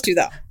supposed to,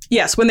 though.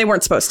 Yes, when they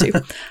weren't supposed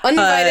to.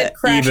 Uninvited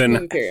crash Even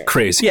movie period.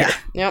 crazy. Yeah.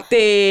 Yep.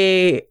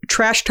 They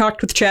trash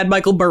talked with Chad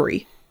Michael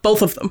Murray.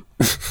 Both of them.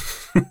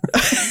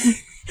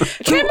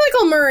 Chad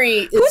Michael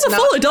Murray Who was a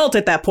full adult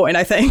at that point,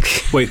 I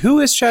think. Wait, who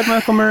is Chad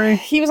Michael Murray?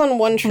 He was on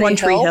One Tree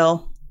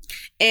Hill.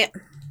 And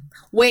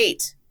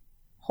wait,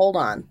 hold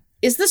on.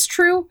 Is this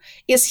true?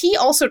 Is he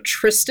also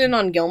Tristan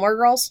on Gilmore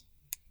Girls?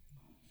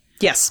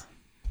 Yes.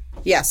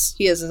 Yes,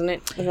 he is, isn't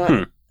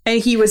it?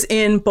 And he was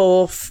in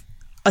both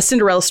A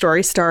Cinderella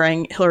Story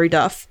starring Hilary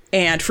Duff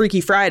and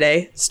Freaky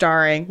Friday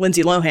starring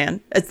Lindsay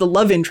Lohan as the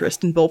love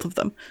interest in both of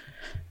them.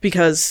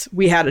 Because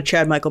we had a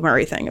Chad Michael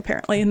Murray thing,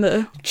 apparently, in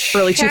the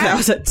early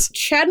 2000s.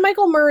 Chad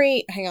Michael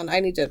Murray... Hang on, I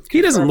need to...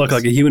 He doesn't look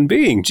like a human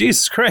being.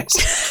 Jesus Christ.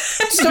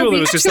 So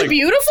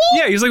beautiful?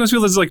 Yeah, he's like one of those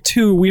people that's like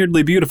too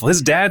weirdly beautiful.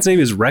 His dad's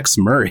name is Rex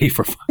Murray,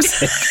 for fuck's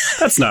sake.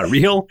 That's not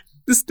real.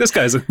 This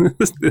guy's... What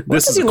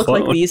does he look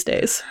like these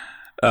days?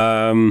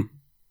 Man.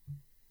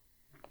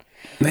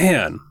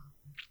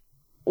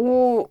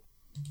 Ooh.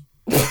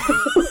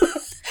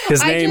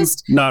 His name,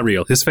 not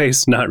real. His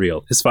face, not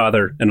real. His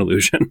father, an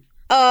illusion.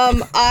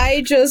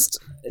 I just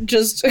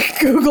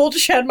Googled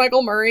Chad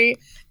Michael Murray,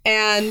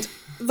 and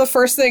the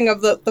first thing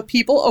of the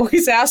people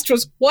always asked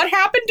was, what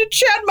happened to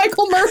Chad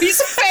Michael Murray's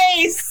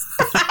face?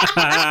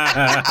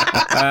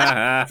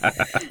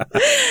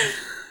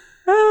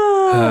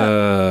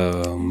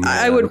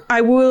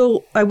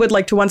 I would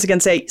like to once again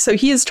say, so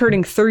he is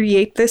turning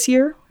 38 this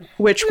year,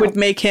 which would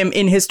make him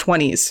in his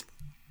 20s.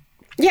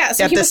 Yeah,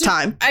 so at this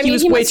time. He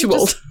was way too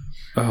old.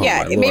 Oh,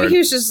 yeah, maybe he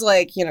was just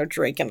like,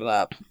 drinking it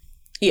up.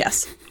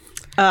 Yes.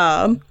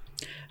 All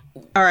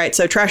right,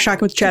 so trash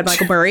talking with Chad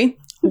Michael Murray.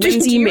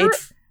 Lindsay made...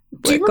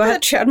 Do you remember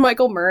that Chad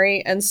Michael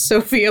Murray and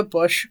Sophia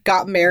Bush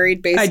got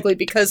married basically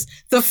because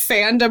the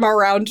fandom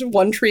around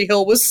One Tree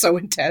Hill was so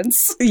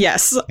intense?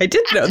 Yes, I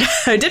did know that.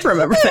 I did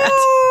remember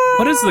that.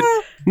 What is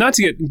the... Not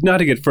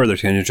to get further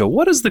tangential,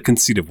 what is the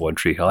conceit of One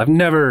Tree Hill? I've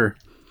never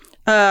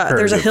heard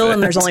There's a of hill that.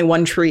 and there's only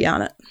one tree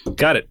on it.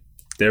 Got it.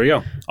 There we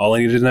go. All I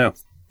needed to know.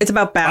 It's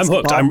about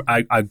basketball. I'm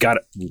hooked. I got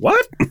it.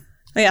 What?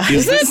 Yeah.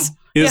 Is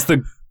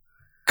the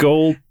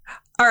goal...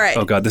 All right.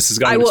 Oh God, this is.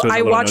 I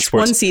watched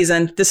one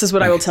season. This is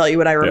what I will tell you.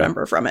 What I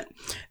remember from it.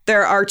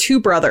 There are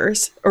two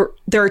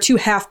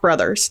half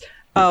brothers.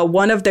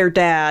 One of their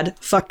dad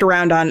fucked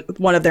around on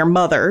one of their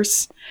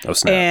mothers,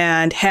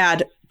 and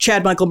had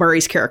Chad Michael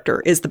Murray's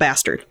character is the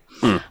bastard.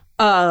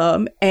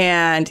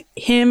 And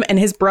him and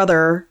his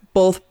brother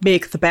both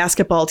make the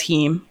basketball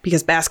team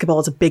because basketball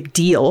is a big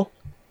deal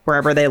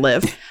wherever they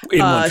live.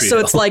 So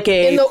it's like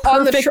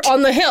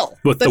on the hill,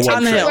 with the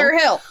titular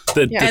hill.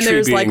 The and tree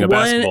there's being like a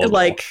basketball one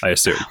like I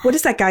assume. What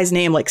is that guy's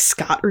name? Like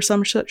Scott or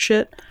some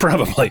shit?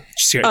 Probably.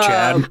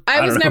 Chad.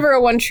 I was never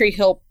a One Tree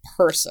Hill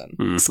person.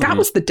 Mm-hmm. Scott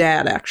was the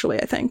dad,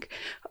 actually, I think.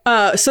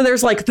 So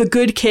there's like the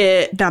good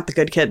kid, not the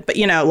good kid, but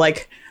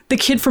like the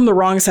kid from the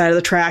wrong side of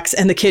the tracks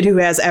and the kid who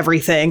has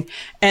everything,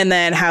 and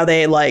then how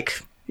they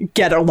like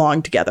get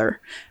along together.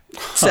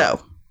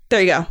 So there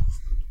you go.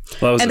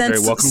 Well, that was and then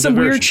some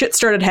weird shit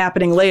started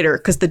happening later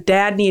because the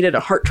dad needed a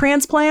heart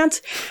transplant.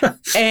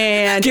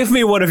 And give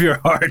me one of your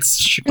hearts.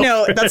 Sure.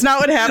 No, that's not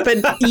what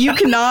happened. You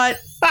cannot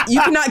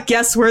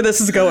guess where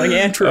this is going,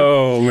 Andrew.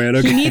 Oh man,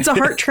 okay. He needs a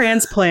heart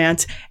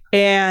transplant,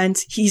 and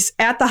he's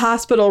at the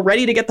hospital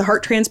ready to get the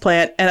heart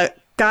transplant, and a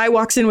guy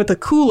walks in with a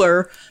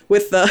cooler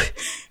with the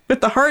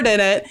heart in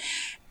it,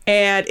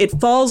 and it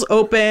falls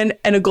open,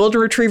 and a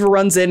golden retriever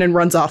runs in and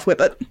runs off with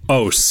it.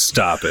 Oh,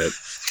 stop it.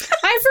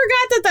 I forgot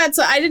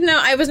I didn't know.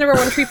 I was never a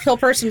One Tree Hill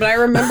person, but I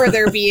remember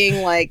there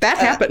being like... that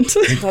happened.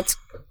 That's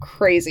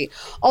crazy.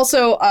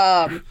 Also,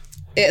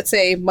 it's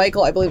a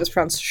Michael, I believe it's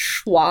pronounced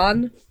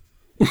Schwan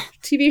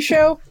TV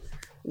show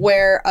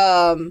where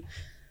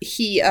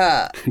he...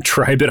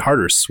 Try a bit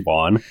harder,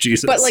 Swan.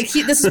 Jesus. But like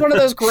this is one of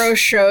those gross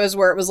shows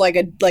where it was like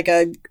an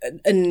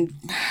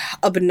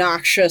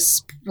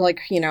obnoxious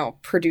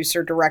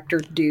producer director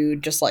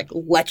dude just like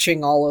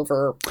leching all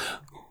over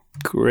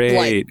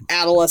like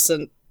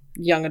adolescent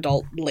young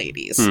adult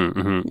ladies.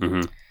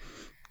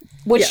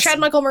 Which Chad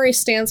Michael Murray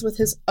stands with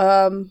his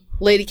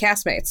lady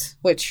castmates,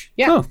 which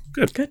Oh,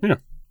 good. Yeah.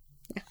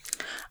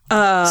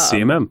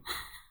 CMM.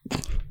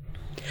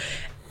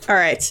 All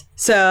right.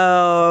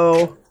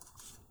 So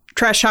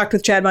trash talk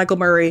with Chad Michael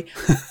Murray.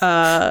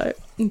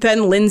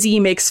 Then Lindsay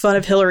makes fun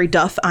of Hilary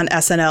Duff on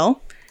SNL,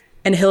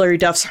 and Hilary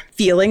Duff's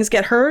feelings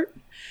get hurt.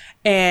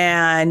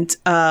 And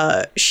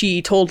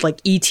she told like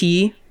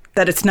E.T.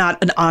 that it's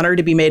not an honor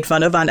to be made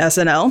fun of on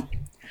SNL.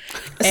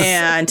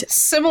 And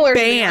similar to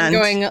the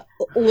ongoing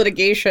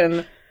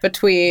litigation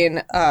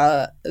between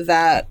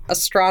that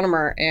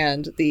astronomer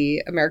and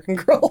the American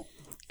Girl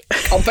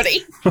company,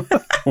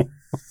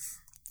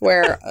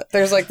 where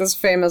there's like this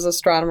famous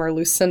astronomer,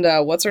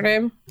 Lucinda, what's her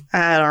name?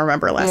 I don't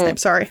remember her last name,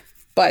 sorry.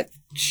 But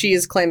she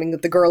is claiming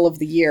that the Girl of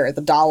the Year,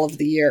 the Doll of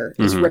the Year,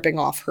 is ripping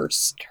off her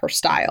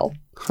style.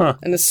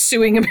 And is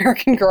suing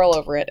American Girl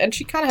over it. And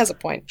she kind of has a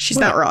point. She's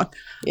not wrong.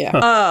 Yeah.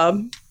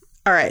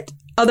 All right.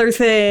 Other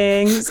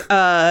things.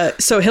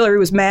 So Hilary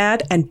was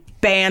mad and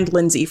banned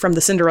Lindsay from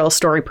the Cinderella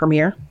Story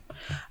premiere.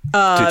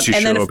 Did she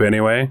show up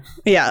anyway?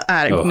 Yeah.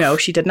 No,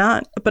 she did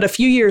not. But a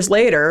few years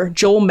later,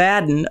 Joel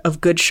Madden of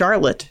Good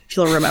Charlotte, if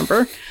you'll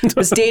remember,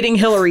 was dating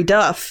Hilary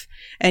Duff.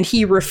 and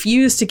he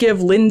refused to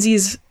give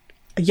Lindsay's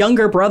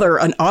younger brother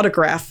an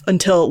autograph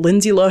until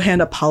Lindsay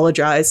Lohan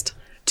apologized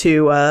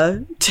to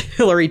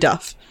Hilary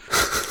Duff.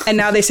 And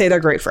now they say they're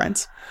great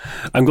friends.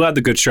 I'm glad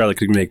the good Charlotte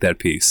could make that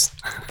peace.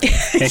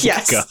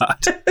 Thank God.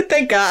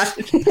 Thank God.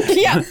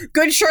 Yeah,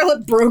 good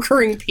Charlotte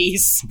brokering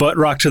peace. Butt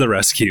rock to the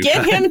rescue.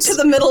 Get him to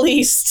the Middle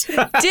East.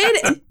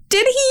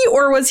 Did he,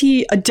 or was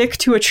he a dick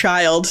to a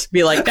child?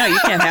 Be like, no, you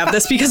can't have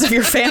this because of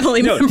your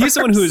family No, members. he's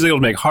someone who is able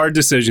to make hard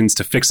decisions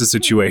to fix a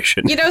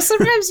situation. You know,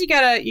 sometimes you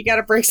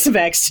gotta break some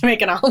eggs to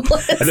make an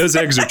omelet. And those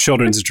eggs are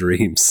children's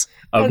dreams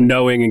of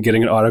knowing and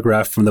getting an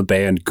autograph from the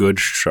band Good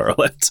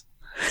Charlotte.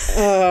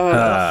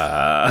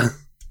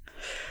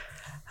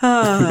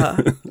 All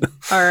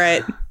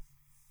right.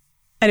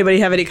 Anybody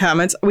have any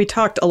comments? We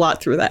talked a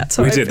lot through that,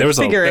 so We did. There was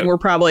figuring we're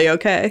probably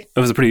okay. It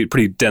was a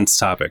pretty dense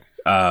topic.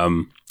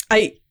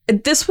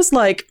 This was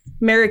like,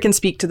 Mary can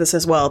speak to this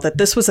as well, that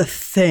this was a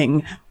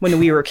thing when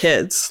we were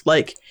kids.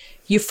 Like,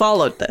 you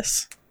followed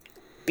this.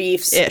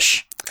 Beefs.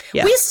 Ish.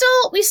 Yeah.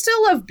 We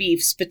still have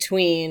beefs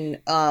between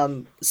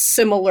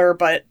similar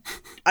but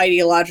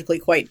ideologically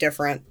quite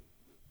different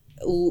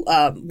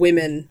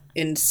women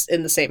in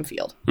the same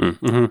field.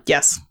 Mm-hmm.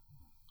 Yes.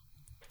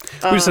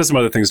 We just have some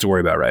other things to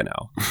worry about right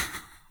now.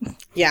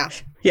 Yeah.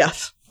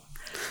 Yes.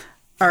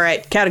 All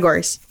right.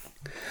 Categories.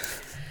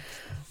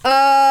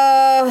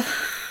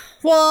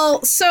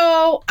 Well,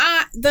 so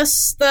the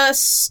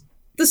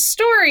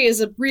story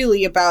is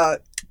really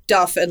about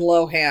Duff and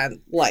Lohan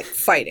like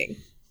fighting.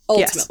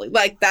 Ultimately, Yes.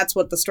 like that's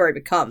what the story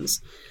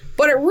becomes.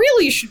 But it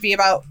really should be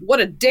about what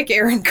a dick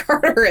Aaron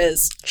Carter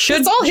is.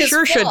 It's all his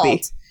fault. Should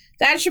be.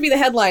 That should be the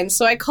headline.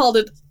 So I called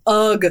it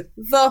UGH,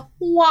 the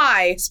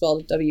Y,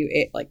 spelled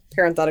W-A, like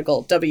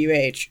parenthetical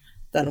W-H,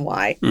 then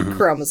Y,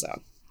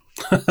 chromosome.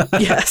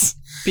 Yes.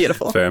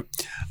 Beautiful. Fair.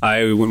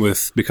 I went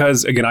with,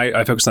 because again,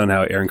 I focused on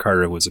how Aaron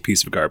Carter was a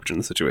piece of garbage in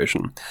the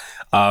situation.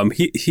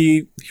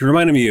 He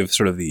reminded me of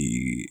sort of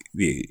the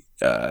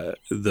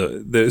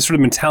sort of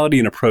mentality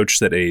and approach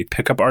that a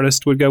pickup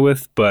artist would go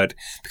with, but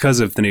because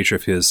of the nature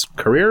of his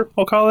career,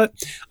 I'll call it,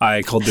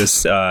 I called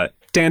this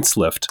dance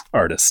lift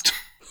artist.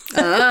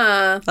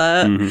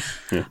 I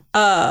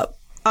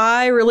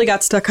really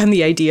got stuck on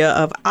the idea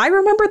of, I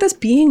remember this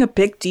being a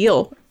big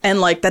deal, and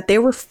like that they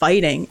were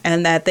fighting,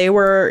 and that they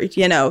were,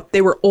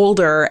 they were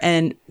older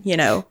and,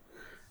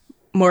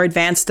 more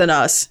advanced than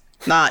us.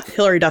 Not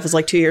Hilary Duff is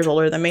like 2 years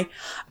older than me.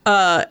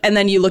 And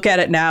then you look at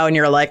it now and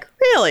you're like,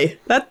 really?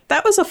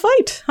 That was a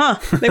fight, huh?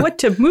 They went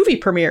to movie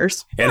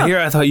premieres. And here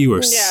I thought you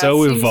were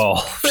so seems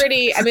evolved.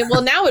 Pretty. I mean,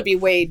 well, now it'd be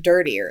way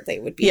dirtier. They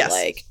would be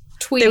like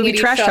tweeting. They would be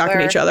trash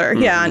talking each other.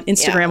 Yeah, on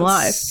Instagram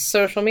Live,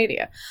 social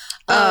media.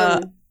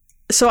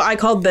 So I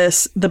called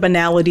this the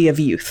banality of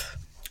youth.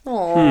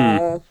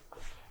 Oh,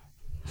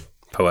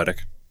 Poetic.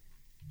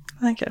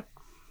 Thank you.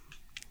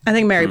 I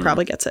think Mary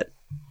probably gets it.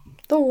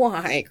 the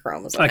Y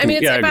chromosome. I mean,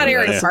 it's about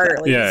Aaron Carter.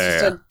 Like, Yeah,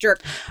 he's just a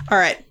jerk. All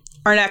right.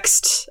 Our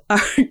next,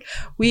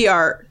 we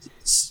are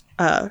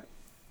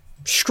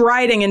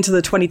striding into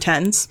the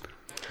 2010s.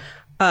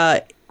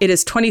 It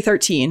is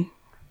 2013.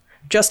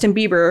 Justin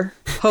Bieber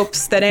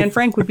hopes that Anne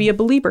Frank would be a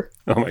believer.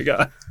 Oh my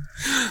God.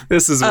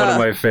 This is one of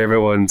my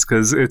favorite ones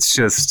because it's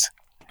just,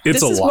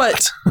 it's a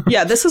lot.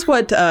 This is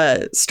what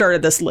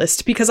started this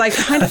list, because I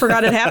kind of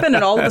forgot it happened,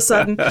 and all of a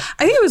sudden, I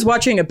think I was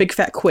watching a Big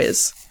Fat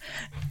Quiz,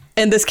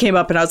 and this came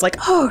up, and I was like,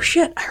 oh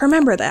shit, I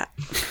remember that.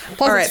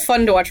 Plus, it's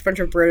fun to watch a bunch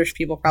of British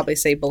people probably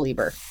say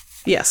believer.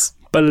 Yes.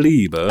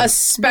 Believer.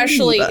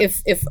 Especially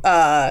if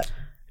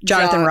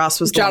Jonathan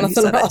Ross was the one who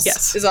Jonathan said it. Ross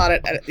Yes. is on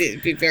it.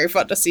 It'd be very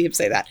fun to see him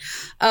say that.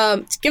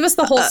 Give us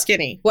the whole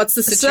skinny. What's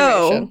the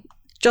situation? So,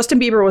 Justin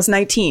Bieber was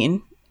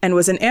 19 and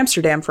was in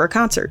Amsterdam for a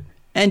concert,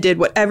 and did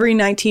what every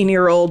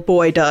 19-year-old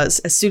boy does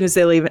as soon as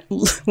they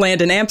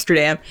land in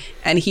Amsterdam,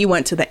 and he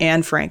went to the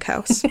Anne Frank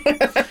house.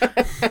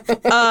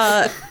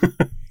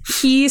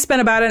 He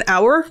spent about an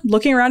hour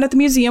looking around at the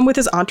museum with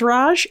his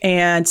entourage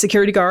and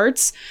security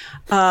guards,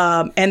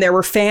 and there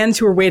were fans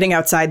who were waiting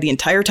outside the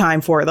entire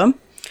time for them.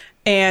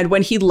 And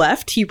when he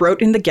left, he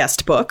wrote in the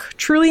guest book,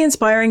 "Truly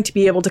inspiring to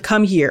be able to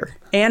come here.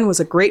 Anne was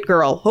a great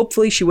girl.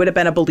 Hopefully she would have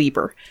been a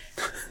believer."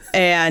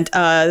 And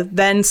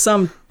then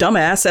some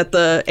dumbass at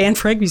the Anne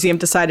Frank Museum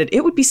decided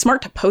it would be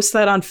smart to post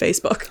that on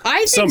Facebook.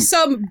 I think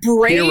some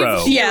brave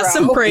hero. Yeah,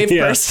 some brave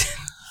person.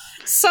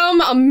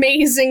 Some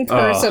amazing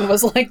person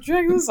was like,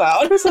 check this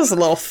out. This is a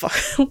little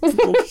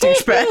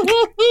douchebag.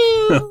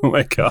 Oh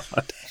my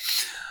God.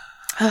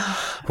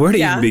 Where do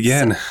you even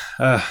begin?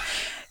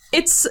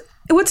 It's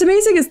what's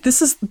amazing is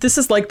this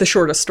is like the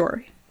shortest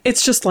story.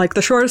 It's just like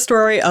the shortest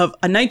story of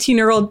a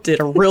 19-year-old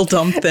did a real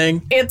dumb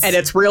thing, and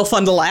it's real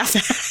fun to laugh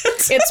at.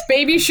 It's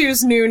baby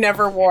shoes new,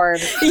 never worn.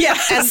 Yeah,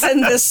 as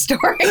in this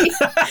story.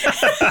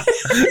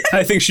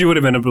 I think she would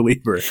have been a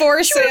believer.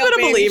 For sale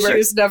baby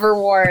shoes never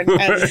worn,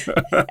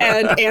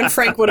 and Anne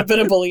Frank would have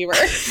been a believer.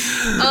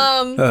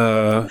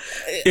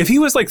 If he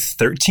was like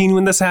 13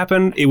 when this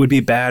happened, it would be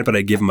bad, but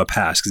I'd give him a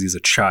pass because he's a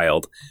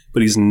child.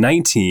 But he's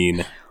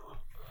 19.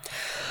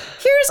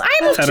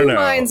 I'm of two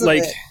minds of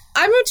it.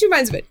 I'm of two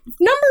minds of it.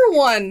 Number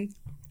one,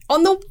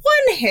 on the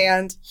one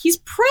hand, he's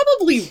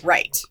probably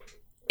right.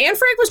 Anne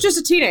Frank was just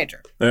a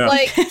teenager. Yeah.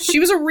 Like, she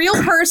was a real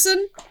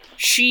person.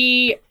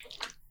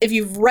 If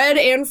you've read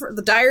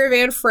The Diary of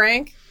Anne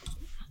Frank,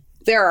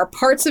 there are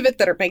parts of it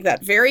that make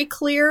that very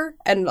clear,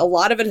 and a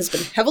lot of it has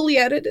been heavily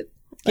edited.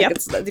 Like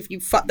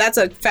that's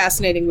a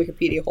fascinating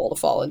Wikipedia hole to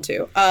fall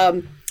into.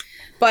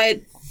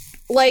 But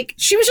like,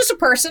 she was just a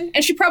person,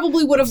 and she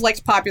probably would have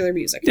liked popular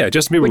music. Yeah,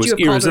 Justin Bieber was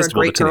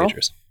irresistible to girl?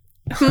 teenagers.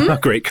 A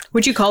great.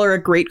 Would you call her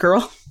a great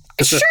girl?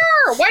 Sure,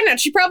 why not?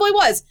 She probably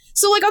was.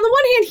 So, like, on the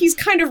one hand, he's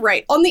kind of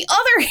right. On the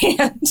other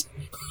hand,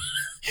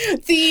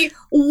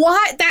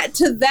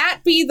 that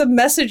be the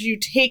message you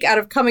take out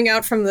of coming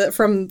out from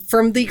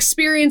the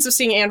experience of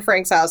seeing Anne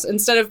Frank's house,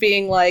 instead of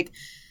being like,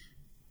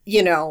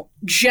 you know,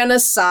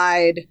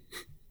 genocide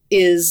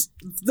is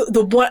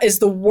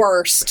the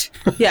worst.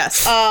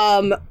 Yes.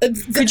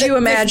 Could you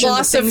imagine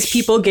the things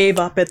people gave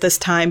up at this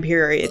time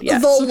period?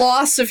 Yes. The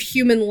loss of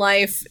human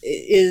life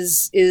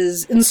is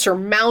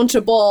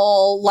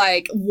insurmountable.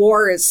 Like,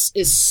 war is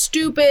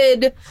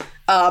stupid.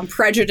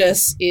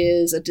 Prejudice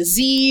is a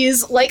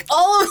disease. Like,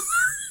 all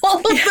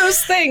of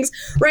those things,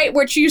 right?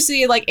 Which you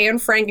see, like, Anne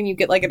Frank, and you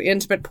get like an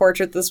intimate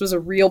portrait. This was a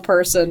real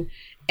person,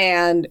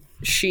 and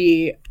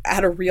she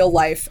had a real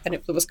life, and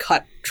it was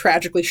cut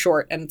tragically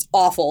short, and it's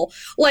awful.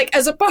 Like,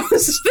 as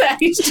opposed to that,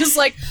 he's just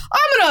like,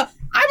 I'm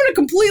gonna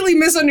completely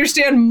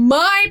misunderstand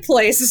my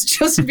place as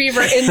Justin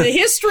Bieber in the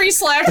history /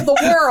 the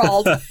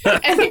world,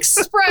 and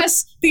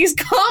express these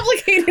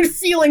complicated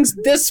feelings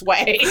this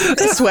way.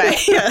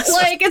 Yes.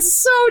 Like, it's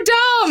so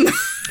dumb.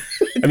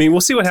 I mean,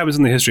 we'll see what happens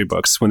in the history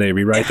books when they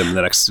rewrite them in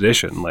the next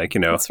edition. Like,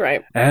 you know. That's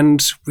right.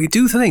 And we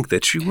do think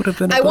that she would have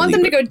been I want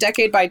them to go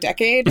decade by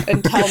decade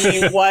and tell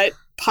me what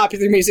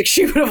popular music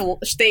she would have,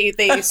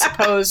 they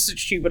suppose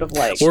she would have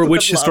liked. Or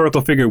which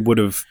historical figure would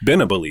have been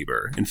a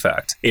believer, in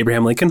fact.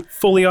 Abraham Lincoln,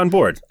 fully on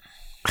board.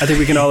 I think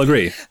we can all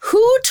agree.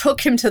 Who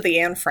took him to the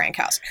Anne Frank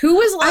house? Who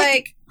was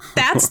like...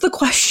 That's the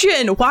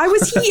question. Why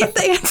was he at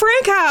the Anne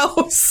Frank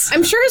house?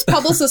 I'm sure his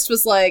publicist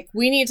was like,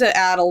 we need to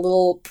add a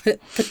little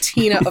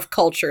patina of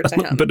culture to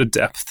him. A bit of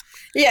depth.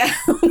 Yeah.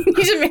 We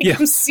need to make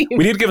him seem...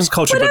 We need to give him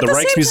culture, but the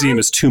Rijksmuseum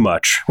is too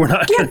much. We're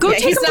not... Yeah, go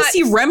take him to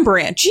see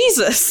Rembrandt.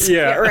 Jesus.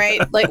 Yeah,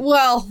 right. Like,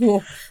 well,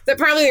 that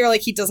probably they were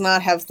like, he does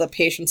not have the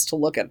patience to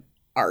look at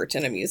art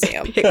in a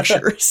museum.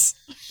 Pictures.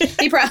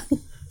 He probably...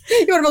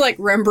 You would have been like,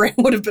 Rembrandt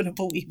would have been a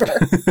believer.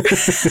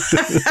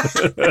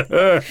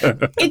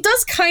 It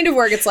does kind of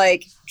work. It's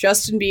like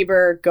Justin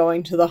Bieber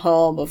going to the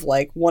home of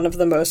like one of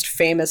the most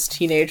famous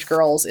teenage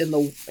girls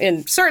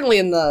certainly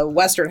in the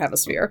Western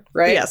Hemisphere,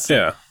 right? Yes.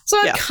 Yeah. So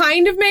it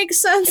kind of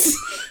makes sense.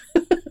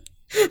 But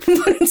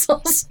it's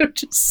also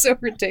just so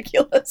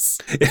ridiculous.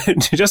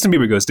 Justin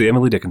Bieber goes to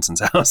Emily Dickinson's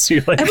house.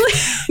 You're like,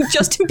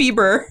 Justin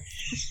Bieber.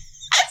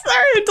 Sorry,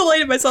 I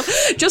delighted myself.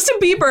 Justin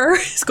Bieber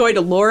is going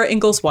to Laura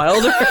Ingalls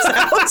Wilder's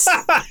house.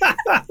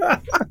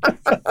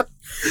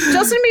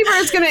 Justin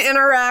Bieber is going to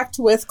interact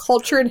with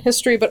culture and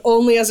history, but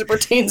only as it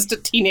pertains to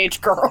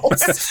teenage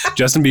girls.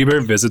 Justin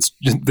Bieber visits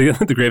the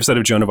gravesite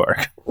of Joan of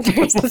Arc.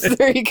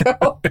 There you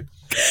go.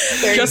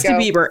 Justin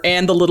Bieber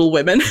and the Little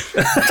Women.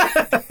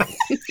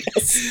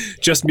 Yes.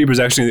 Justin Bieber's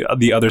actually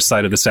the other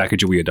side of the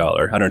Sacagawea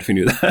dollar. I don't know if you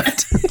knew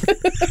that.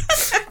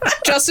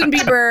 Justin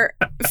Bieber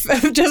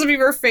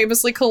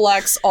famously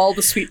collects all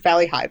the Sweet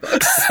Valley High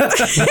books.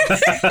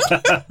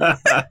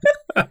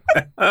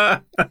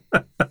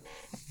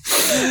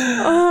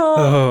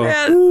 Oh,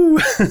 man.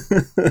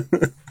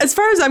 As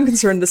far as I'm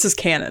concerned, this is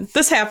canon.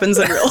 This happens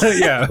in real life.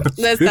 Yeah.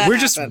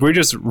 We're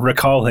just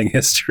recalling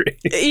history.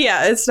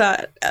 Yeah, it's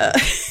not.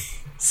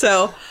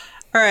 So,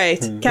 all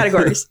right,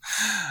 categories.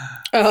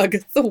 Ugh,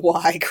 the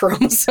Y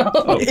chromosome.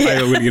 Oh,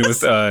 I would begin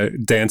with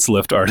dance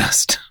lift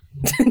artist.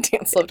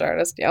 Dance lift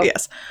artist, yeah.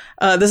 Yes.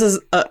 This is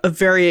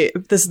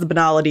this is the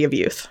banality of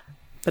youth.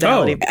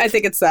 Banality of youth. I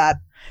think it's that.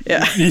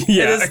 Yeah.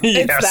 Yeah.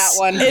 It's that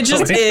one. It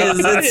just is.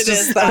 It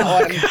is that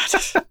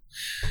one.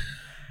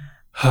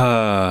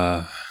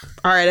 All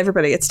right,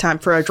 everybody, it's time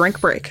for a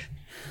drink break.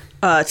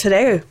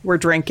 Today we're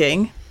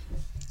drinking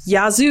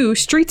Yazoo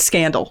Street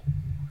Scandal.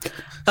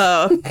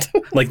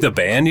 Like the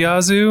band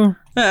Yazoo?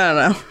 I don't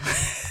know.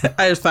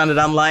 I just found it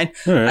online.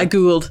 Right. I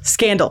Googled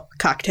Scandal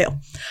cocktail.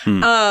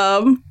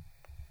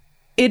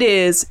 It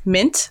is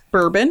mint,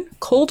 bourbon,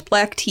 cold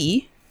black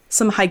tea,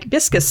 some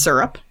hibiscus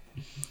syrup,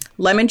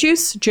 lemon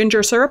juice,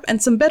 ginger syrup,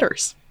 and some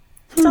bitters.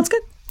 Sounds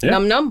good. Yeah.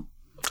 Num num.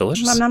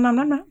 Delicious. Num num num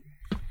num num.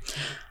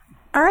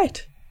 All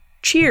right.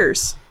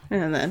 Cheers.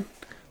 And then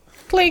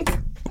Clink.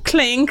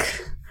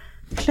 Clink.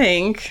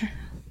 Clink.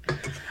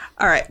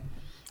 All right.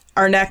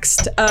 Our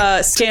next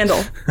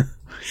scandal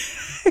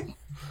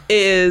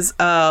is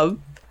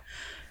from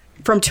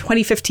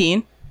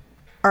 2015.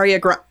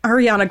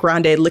 Ariana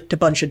Grande licked a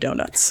bunch of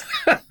donuts.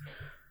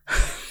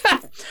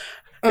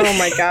 Oh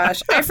my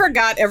gosh. I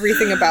forgot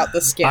everything about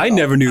this scandal. I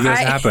never knew this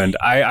happened.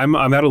 I'm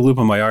out of loop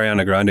on my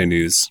Ariana Grande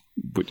news.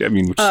 Which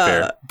is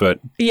fair, but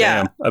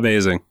yeah. Damn,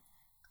 amazing.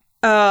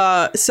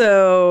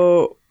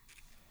 So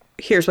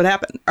here's what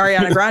happened.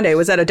 Ariana Grande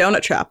was at a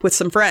donut shop with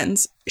some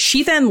friends.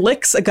 She then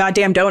licks a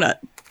goddamn donut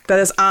that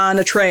is on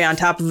a tray on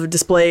top of a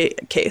display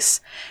case.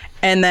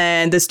 And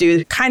then this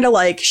dude kind of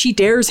like, she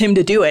dares him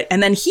to do it.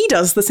 And then he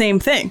does the same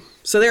thing.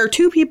 So there are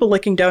two people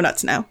licking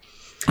donuts now.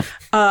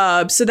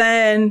 So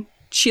then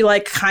she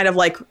like kind of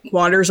like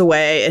wanders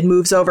away and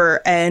moves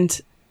over, and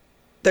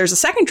there's a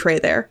second tray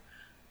there.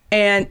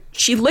 And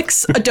she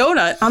licks a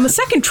donut on the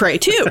second tray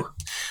too.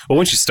 Well,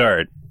 once you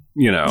start,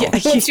 you know. Yeah,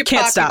 Once you you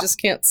can't pop, stop. you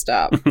just can't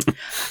stop.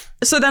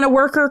 So then a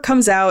worker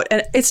comes out,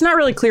 and it's not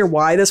really clear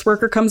why this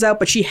worker comes out,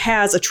 but she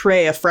has a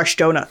tray of fresh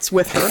donuts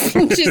with her.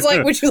 She's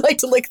like, would you like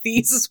to lick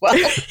these as well?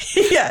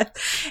 Yeah.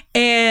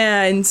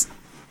 And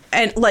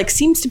like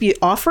seems to be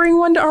offering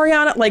one to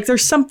Ariana. Like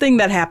there's something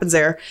that happens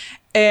there.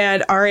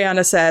 And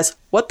Ariana says,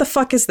 "What the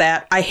fuck is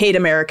that? I hate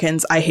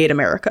Americans. I hate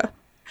America."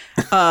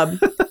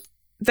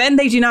 Then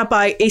they do not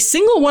buy a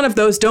single one of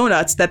those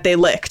donuts that they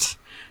licked,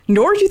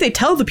 nor do they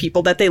tell the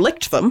people that they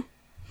licked them,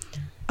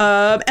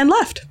 and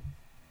left.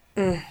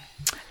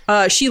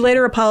 She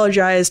later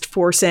apologized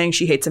for saying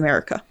she hates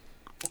America.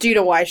 Do you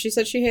know why she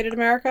said she hated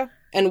America?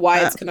 And why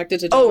it's connected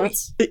to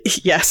donuts?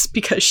 Yes,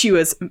 because she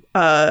was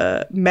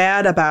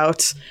mad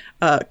about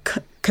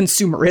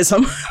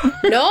consumerism.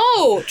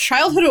 No!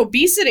 Childhood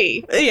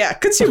obesity! Yeah,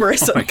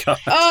 consumerism. Oh my God.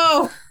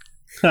 Oh!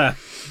 Huh.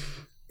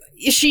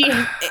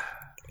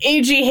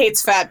 AG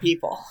hates fat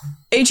people.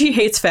 AG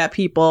hates fat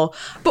people,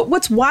 but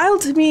what's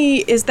wild to me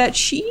is that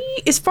she,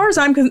 as far as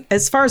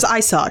I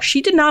saw,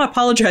 she did not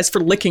apologize for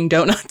licking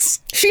donuts.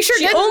 She sure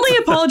She didn't. only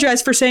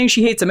apologized for saying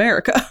she hates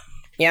America.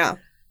 Yeah.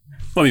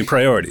 Well, I mean,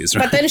 priorities,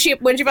 right? But then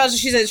when she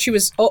apologized,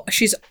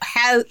 she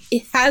said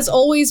has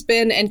always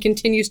been and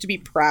continues to be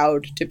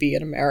proud to be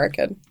an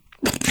American.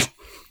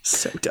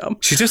 So dumb.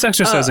 She's just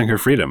exercising her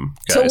freedom,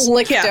 guys. So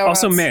lick donuts.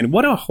 Also, man,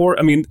 what a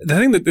I mean, the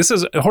thing that this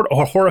is a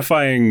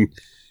horrifying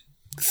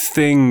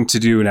thing to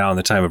do now in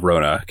the time of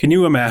Rona. Can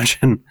you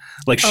imagine?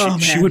 Like,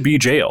 she would be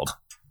jailed.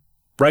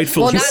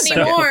 Rightfully Well, not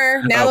so.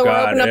 anymore. Now that we're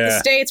opening up the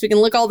states, we can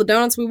lick all the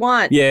donuts we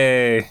want.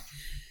 Yay.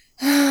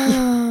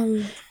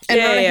 And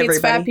Yay, Rona hates everybody.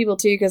 fat people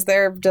too because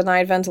they're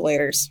denied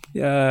ventilators.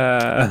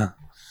 Yeah.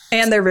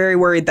 And they're very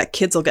worried that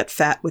kids will get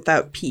fat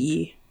without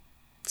PE.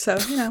 So,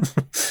 you know,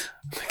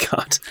 Oh my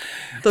God.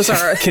 that's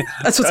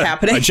what's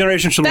happening. A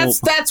generation should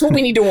That's what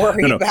we need to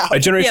worry about. A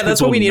generation Yeah,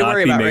 that's will what we need to not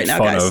worry be about made right now,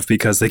 fun guys. of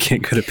because they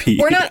can't go to PE.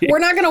 We're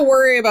not going to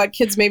worry about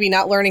kids maybe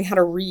not learning how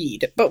to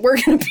read, but we're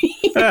going to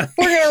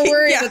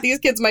worry Yeah. that these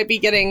kids might be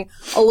getting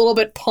a little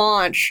bit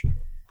paunch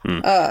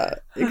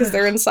because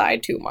they're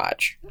inside too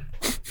much.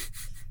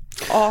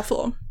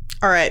 Awful.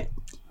 All right.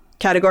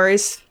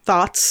 Categories,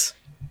 thoughts,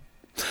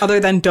 other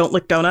than don't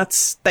lick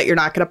donuts that you're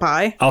not going to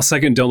buy. I'll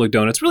second Don't Lick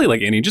Donuts. Really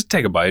like any. Just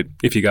take a bite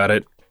if you got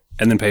it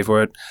and then pay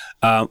for it.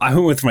 I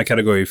went with my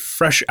category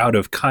Fresh Out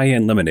of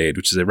Cayenne Lemonade,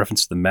 which is a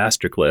reference to the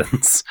Master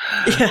Cleanse.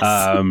 Yes.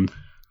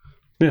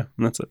 Yeah,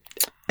 and that's it.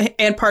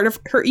 And part of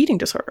her eating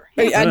disorder.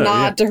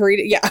 Not to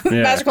hurry. Yeah.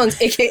 Master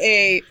Cleanse,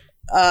 aka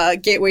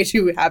gateway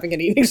to having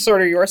an eating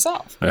disorder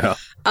yourself. Yeah.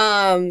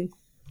 I'm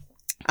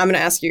going to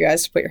ask you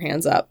guys to put your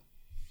hands up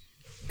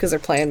because they're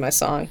playing my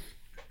song.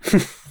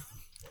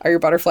 Are your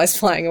butterflies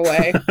flying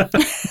away?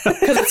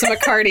 Because it's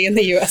McCarty in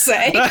the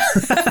USA.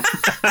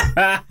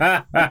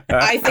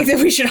 I think that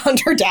we should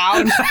hunt her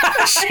down.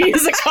 She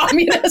is a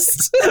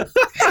communist.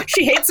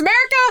 She hates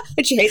America,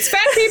 and she hates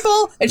fat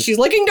people, and she's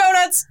licking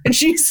donuts, and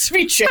she needs to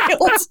be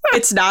jailed.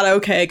 It's not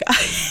okay,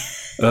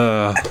 guys.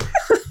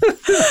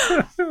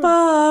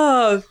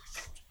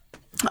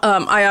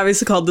 I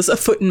obviously called this a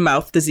foot and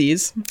mouth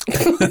disease.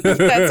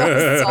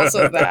 That's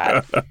also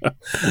bad.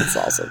 It's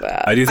also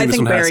bad. I do think this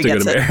think one has Barry to go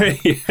to gets Mary.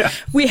 Yeah.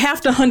 We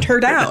have to hunt her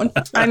down.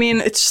 I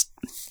mean, it's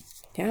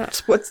Yeah.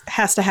 what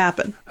has to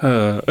happen.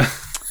 All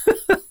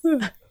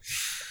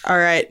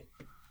right.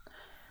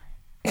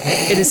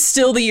 It is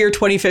still the year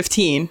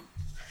 2015,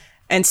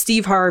 and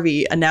Steve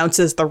Harvey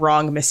announces the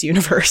wrong Miss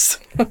Universe.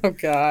 Oh,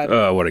 God.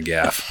 Oh, what a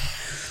gaffe.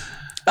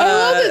 I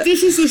love that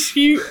this is the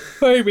Steve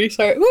Harvey.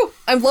 Sorry. Woo.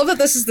 I love that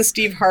this is the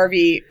Steve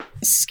Harvey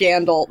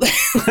scandal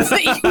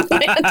that you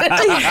landed.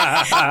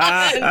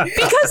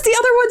 Because the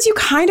other ones you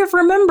kind of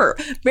remember.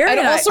 Barry And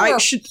and also I are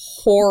should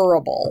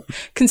horrible.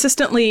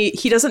 consistently,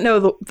 he doesn't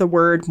know the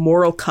word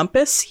moral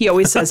compass. He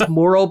always says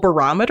moral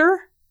barometer.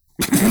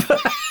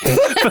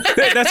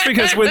 That's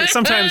because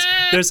sometimes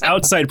there's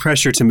outside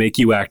pressure to make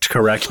you act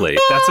correctly.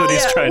 That's what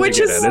he's trying to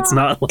get at. It's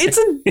not like...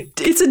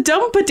 It's a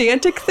dumb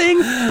pedantic thing,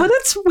 but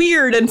it's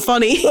weird and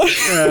funny.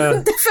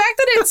 The fact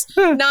that it's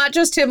not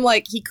just him,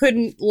 like, he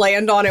couldn't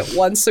land on it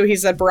once, so he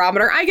said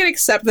barometer, I can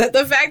accept that.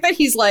 The fact that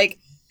he's like,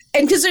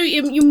 and because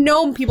you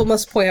know people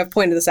must have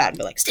pointed this out and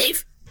be like,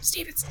 Steve,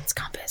 it's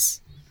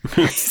compass.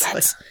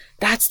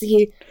 That's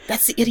the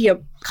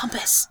idiom,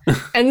 compass.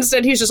 And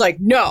instead he's just like,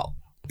 no,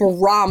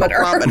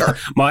 barometer.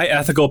 My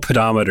ethical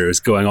pedometer is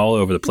going all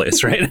over the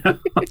place right now.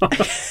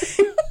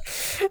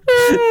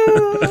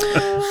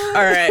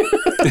 All right.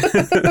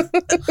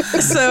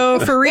 So,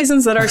 for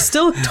reasons that are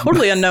still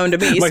totally unknown to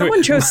me,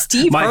 someone chose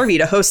Steve Harvey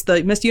to host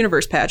the Miss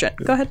Universe pageant.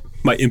 Go ahead.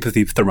 My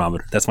empathy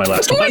thermometer. That's my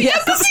last one.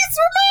 Yes.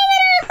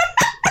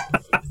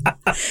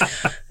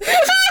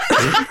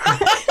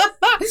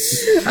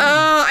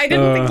 I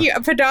didn't think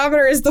a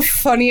pedometer is the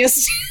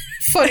funniest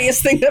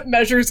thing that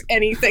measures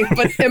anything,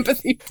 but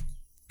empathy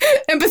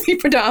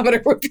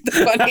pedometer would be the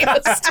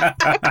funniest.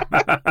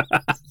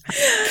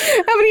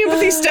 How many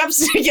empathy steps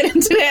did I get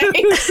in today?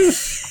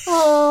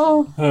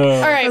 Oh.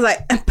 All right. Was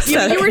I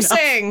You were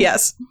saying.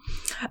 Yes.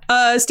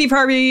 Steve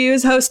Harvey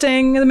is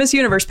hosting the Miss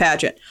Universe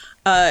pageant.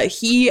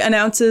 He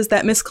announces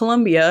that Miss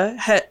Columbia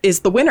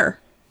is the winner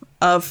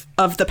of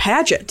the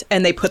pageant,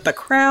 and they put the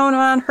crown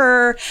on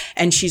her,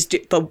 and she's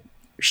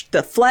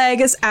the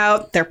flag is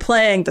out. They're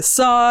playing the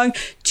song.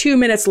 2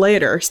 minutes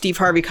later, Steve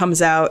Harvey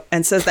comes out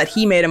and says that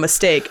he made a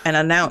mistake and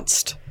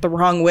announced the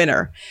wrong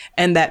winner,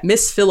 and that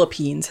Miss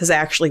Philippines has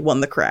actually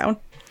won the crown.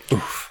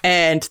 Oof.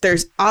 And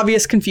there's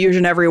obvious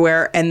confusion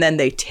everywhere, and then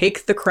they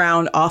take the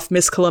crown off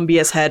Miss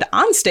Columbia's head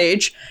on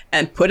stage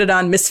and put it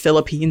on Miss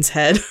Philippines'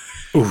 head.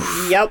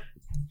 Oof. Yep.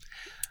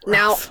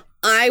 Now,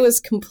 I was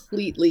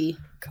completely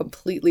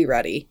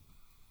ready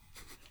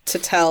to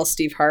tell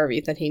Steve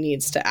Harvey that he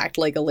needs to act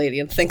like a lady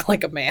and think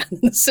like a man in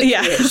this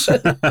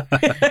situation.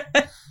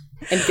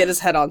 And get his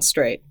head on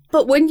straight.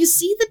 But when you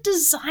see the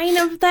design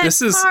of that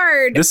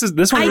card, this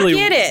one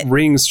really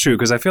rings true,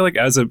 because I feel like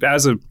as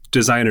a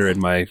designer in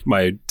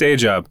my day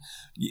job,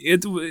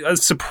 a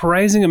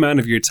surprising amount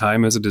of your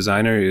time as a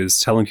designer is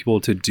telling people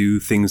to do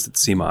things that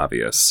seem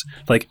obvious,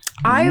 like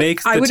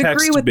make the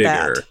text bigger.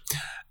 That.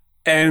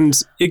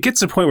 And it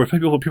gets to a point where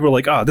people are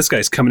like, oh, this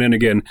guy's coming in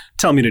again,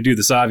 telling me to do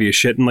this obvious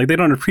shit. And like, they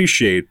don't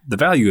appreciate the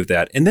value of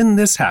that. And then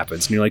this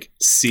happens. And you're like,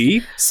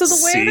 see? So the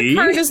way the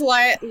card is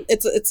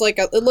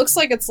it looks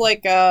like it's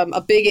like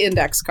a big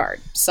index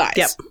card size.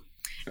 Yep.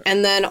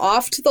 And then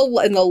off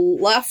to in the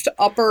left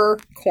upper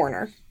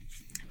corner,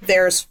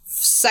 there's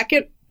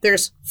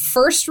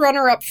first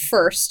runner-up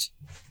first,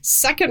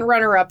 second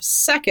runner-up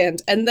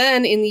second. And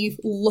then in the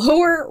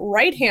lower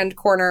right-hand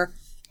corner,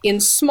 in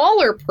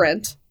smaller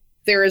print,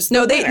 there is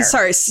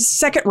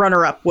second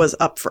runner-up was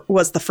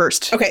the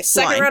first. Okay,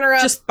 second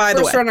runner-up, just by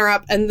the way. First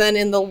runner-up, and then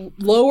in the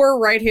lower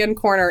right-hand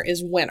corner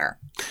is winner.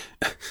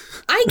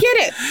 I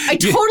get it. I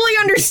totally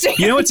understand.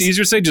 You know what's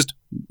easier to say? Just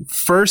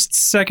first,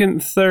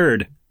 second,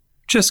 third.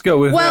 Just go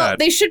with that. Well,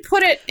 they should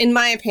put it, in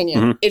my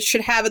opinion, it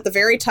should have at the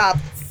very top,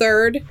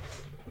 third,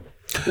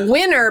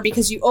 winner,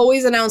 because you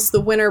always announce the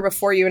winner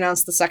before you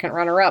announce the second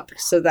runner-up,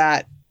 so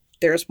that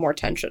there's more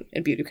tension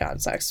in beauty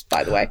contests,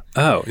 by the way.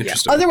 Oh,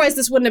 interesting. Yeah. Otherwise,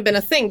 this wouldn't have been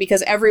a thing,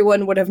 because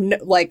everyone would have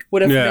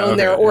known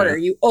their order.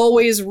 Yeah. You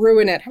always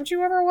ruin it. Haven't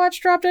you ever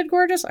watched Drop Dead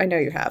Gorgeous? I know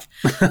you have.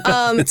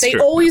 They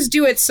always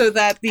do it so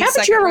that the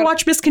Haven't you ever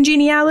watched Miss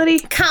Congeniality?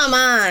 Come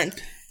on.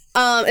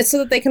 It's so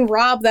that they can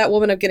rob that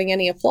woman of getting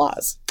any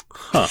applause.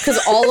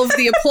 Because all of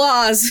the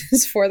applause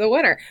is for the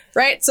winner,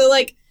 right? So,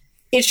 like,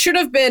 it should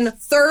have been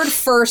third,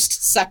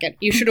 first, second.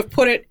 You should have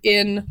put it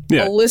in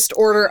a list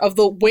order of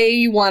the way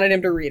you wanted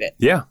him to read it.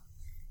 Yeah.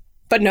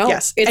 But no,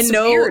 it's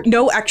weird.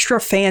 No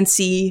extra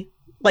fancy,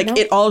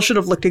 it all should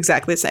have looked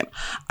exactly the same.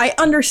 I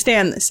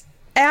understand this.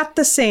 At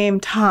the same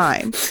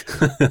time,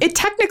 it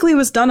technically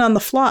was done on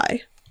the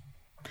fly.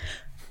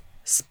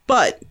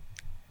 But,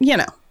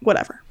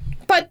 whatever.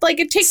 But,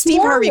 it takes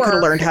Steve Harvey could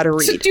have learned how to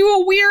read. To do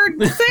a weird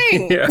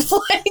thing.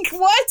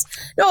 What?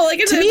 No,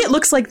 to me, it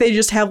looks like they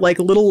just have,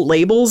 little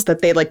labels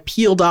that they,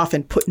 peeled off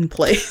and put in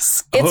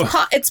place.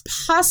 It's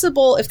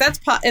possible, if that's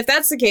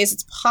the case,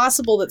 it's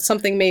possible that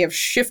something may have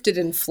shifted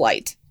in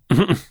flight,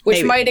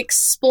 which might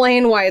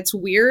explain why it's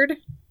weird.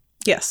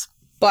 Yes.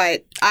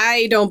 But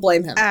I don't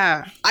blame him.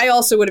 I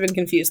also would have been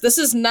confused. This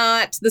is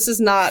not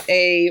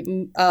a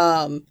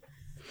La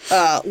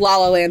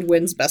La Land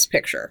wins Best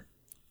Picture,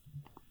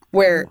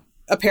 where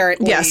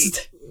apparently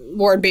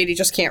Warren Beatty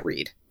just can't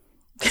read.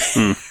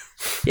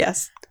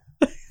 Yes.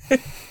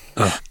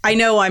 I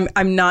know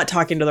I'm not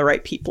talking to the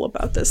right people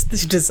about this.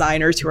 These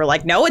designers who are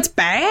like, no, it's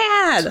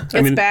bad.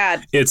 It's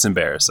bad. It's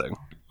embarrassing.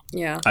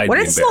 Yeah. What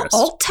does the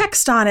alt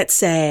text on it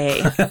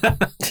say?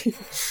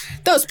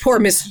 Those poor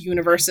Miss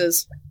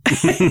Universes.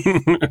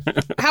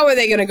 How are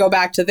they going to go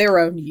back to their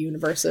own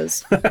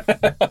universes? But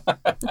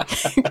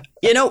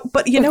you know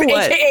what?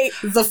 AKA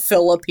the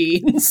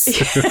Philippines.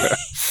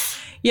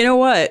 You know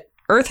what?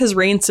 Earth has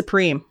reigned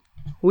supreme.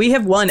 We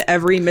have won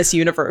every Miss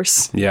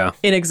Universe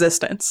in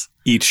existence.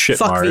 Eat shit,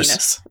 Fuck Mars.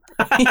 Venus.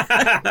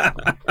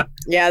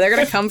 Yeah, they're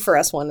going to come for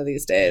us one of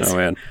these days. Oh,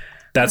 man.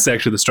 That's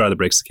actually the straw that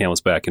breaks the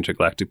camel's back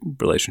intergalactic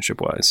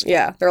relationship-wise.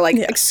 Yeah, they're like,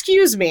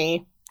 excuse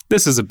me.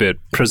 This is a bit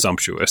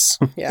presumptuous.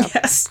 Yeah.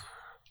 Yes.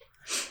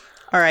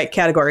 All right,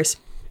 categories.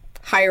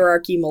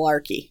 Hierarchy,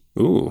 malarkey.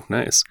 Ooh,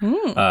 nice.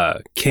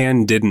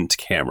 Didn't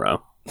camera.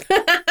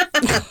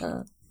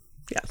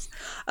 Yes.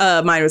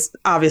 Mine was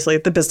obviously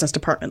the business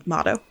department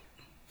motto.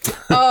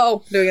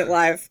 Oh, doing it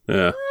live.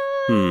 Yeah.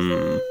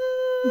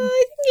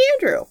 I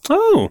think Andrew.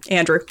 Oh.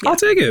 Andrew. Yeah. I'll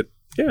take it.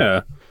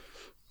 Yeah.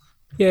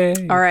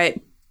 Yay. All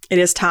right. It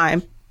is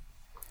time.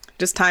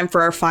 It is time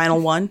for our final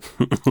one.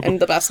 And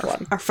the best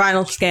one. Our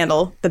final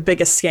scandal, the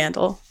biggest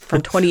scandal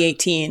from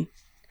 2018.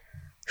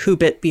 Who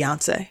bit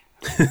Beyonce?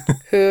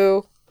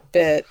 Who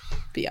bit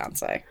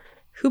Beyonce?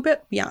 Who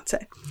bit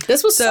Beyonce?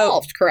 This was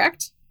solved,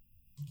 correct?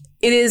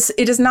 It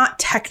is not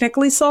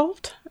technically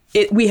solved.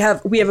 we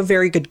have a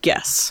very good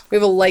guess. We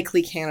have a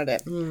likely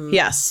candidate.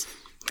 Yes.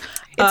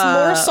 It's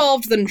more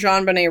solved than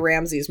John Benet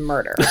Ramsey's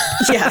murder.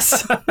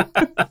 Yes.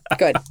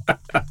 Good.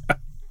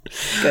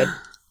 Good.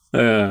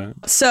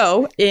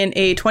 So, in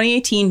a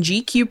 2018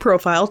 GQ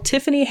profile,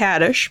 Tiffany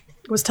Haddish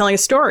was telling a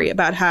story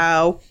about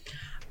how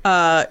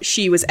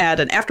she was at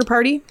an after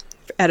party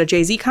at a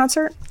Jay-Z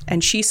concert,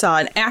 and she saw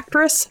an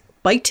actress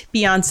bite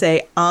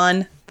Beyonce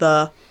on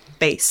the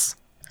face.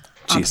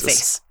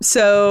 Jesus.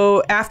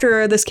 So,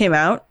 after this came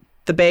out,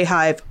 the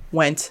Bayhive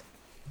went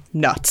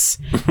nuts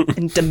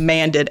and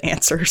demanded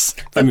answers.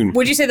 I mean,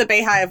 Would you say the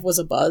Bayhive was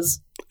a buzz?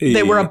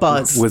 They were a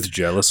buzz. with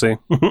jealousy.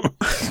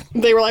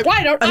 They were like,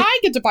 why don't I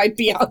get to bite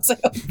Beyonce?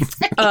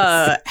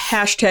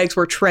 Hashtags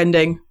were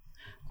trending.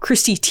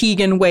 Chrissy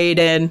Teigen weighed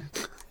in.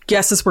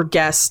 Guesses were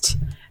guessed.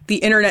 The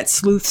internet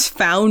sleuths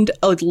found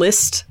a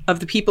list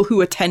of the people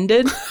who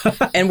attended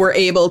and were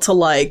able to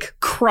like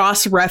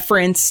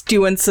cross-reference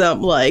doing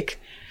some like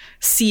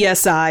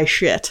CSI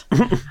shit.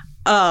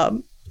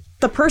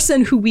 The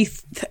person who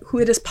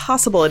it is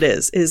possible it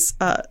is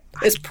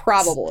It's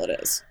probable it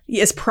is.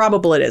 It's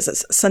probable it is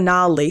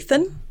Sanaa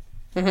Lathan,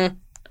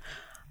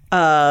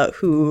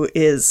 who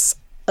is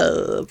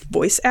a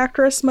voice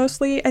actress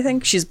mostly. I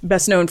think she's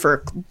best known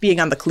for being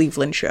on the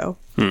Cleveland Show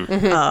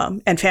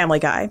and Family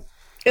Guy.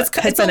 It's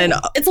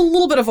a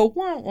little bit of a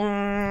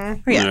wah-wah.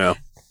 Yeah.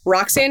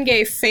 Roxane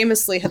Gay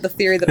famously had the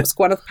theory that it was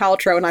Gwyneth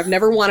Paltrow, and I've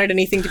never wanted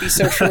anything to be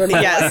so true in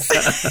my life.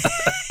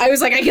 I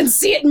was like, I can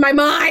see it in my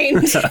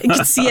mind. You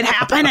can see it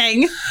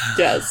happening.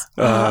 Yes.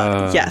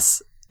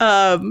 Yes.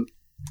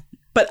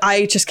 But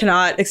I just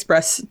cannot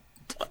express.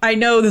 I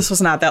know this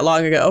was not that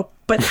long ago,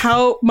 but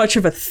how much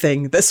of a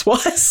thing this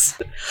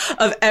was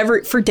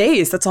for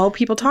days. That's all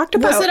people talked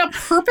about. Was it a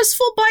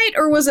purposeful bite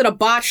or was it a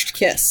botched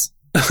kiss?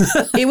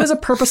 It was a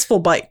purposeful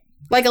bite.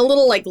 Like a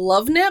little like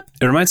love nip?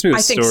 It reminds me of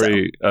a think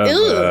story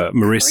so. of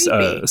Maurice,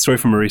 Creepy. a story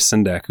from Maurice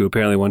Sendak, who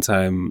apparently one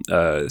time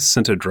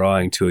sent a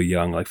drawing to a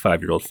young, like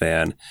 5-year-old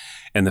fan,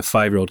 and the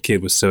 5-year-old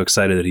kid was so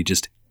excited that he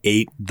just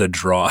ate the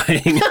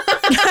drawing.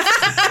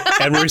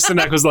 And Maurice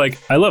Sendak was like,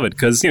 I love it,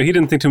 because he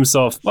didn't think to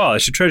himself, "Oh, I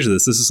should treasure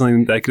this. This is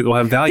something that will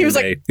have value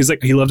today." He's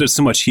like, he loved it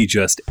so much he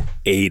just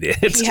ate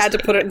it. He had to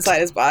put it inside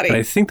his body. And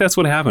I think that's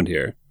what happened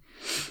here.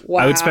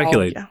 Wow. I would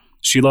speculate. Yeah.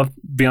 She loved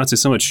Beyonce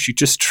so much she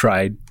just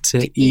tried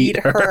to eat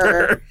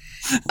her.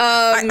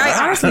 I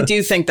honestly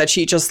do think that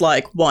she just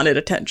like wanted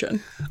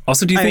attention.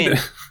 Also, do you think?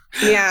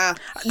 Yeah.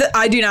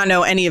 I do not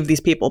know any of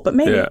these people, but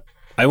maybe. Yeah.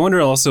 I wonder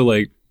also,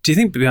 like, do you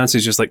think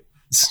Beyonce's just like,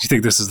 do you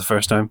think this is the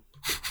first time?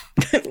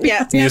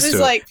 Yeah. Used It's to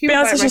it. like, people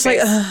bite Beyonce's my just like,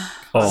 face.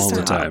 All the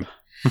Stop. time.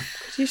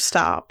 could you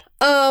stop?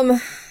 I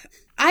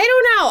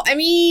don't know. I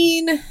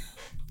mean,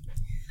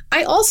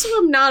 I also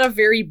am not a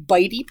very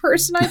bitey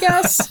person, I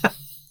guess.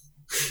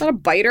 Not a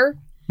biter.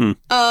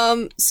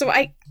 So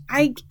I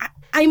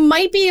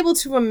might be able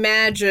to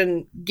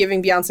imagine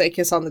giving Beyonce a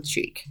kiss on the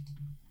cheek.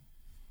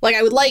 Like,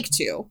 I would like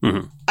to.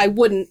 Mm-hmm. I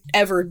wouldn't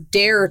ever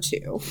dare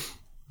to.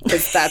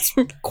 Because that's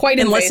quite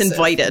Unless invasive.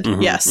 invited.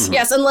 Yes.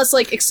 Yes, unless,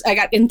 like, I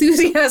got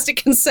enthusiastic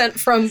consent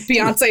from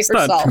Beyonce It's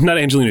herself. not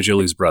Angelina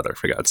Jolie's brother,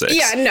 for God's sake.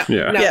 Yeah, no.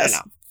 Yeah. No, Yes.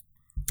 no.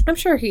 I'm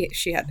sure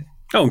she had.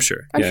 Oh, I'm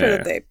sure. I'm sure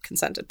that they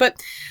consented.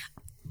 But,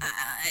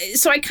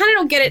 so I kind of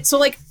don't get it. So,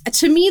 like,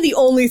 to me, the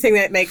only thing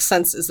that makes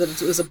sense is that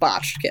it was a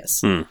botched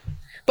kiss.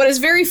 But it's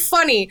very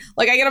funny.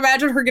 Like, I can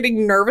imagine her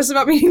getting nervous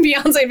about meeting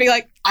Beyonce and being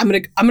like, I'm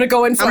gonna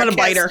go in for I'm a gonna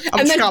kiss. bite her. I'm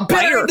and just then gonna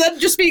bite her. Then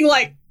just being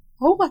like,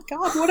 oh my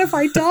God, what have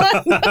I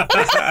done?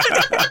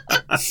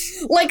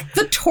 Like,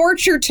 the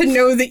torture to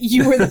know that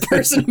you were the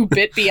person who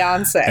bit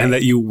Beyonce. And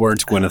that you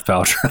weren't Gwyneth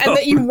Paltrow. And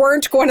that you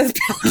weren't Gwyneth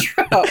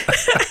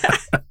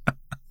Paltrow.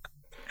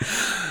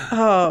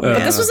 Oh, But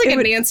man. this was like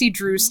a Nancy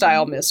Drew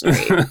style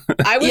mystery.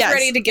 I was Yes.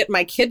 ready to get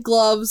my kid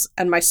gloves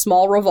and my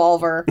small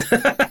revolver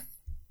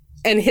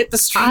and hit the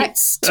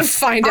streets to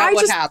find out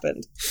what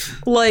happened.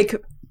 Like,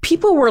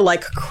 people were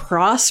like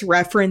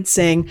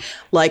cross-referencing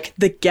like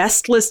the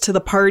guest list to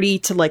the party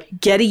to like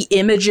Getty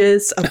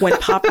images of when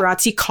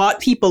paparazzi caught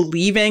people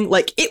leaving.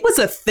 Like, it was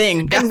a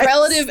thing. And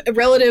guys.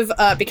 relative,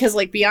 because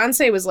like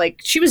Beyonce was like,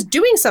 she was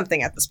doing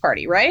something at this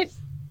party, right?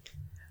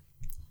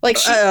 Like,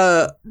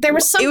 there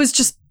was some. It was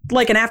just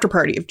like an after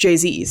party of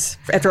Jay-Z's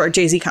after our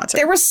Jay-Z concert.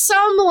 There was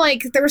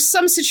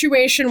some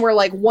situation where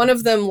like one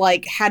of them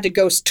like had to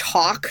go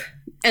talk.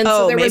 And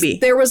so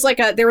there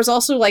was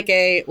also like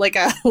a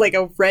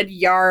red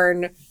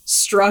yarn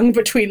strung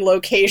between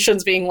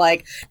locations being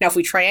like, now if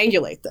we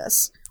triangulate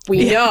this,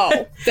 we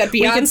know that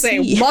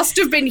Beyonce must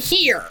have been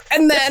here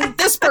and then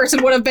this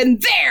person would have been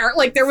there.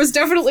 Like, there was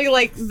definitely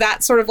like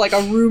that sort of like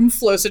a room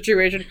flow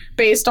situation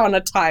based on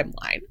a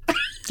timeline.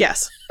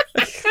 Yes.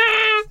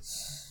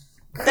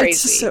 Crazy.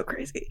 It's just so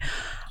crazy.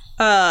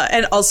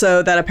 And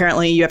also that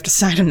apparently you have to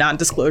sign a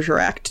non-disclosure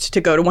act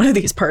to go to one of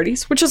these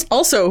parties, which is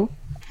also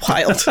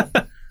wild.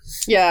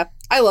 Yeah,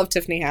 I love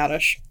Tiffany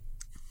Haddish.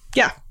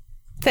 Yeah.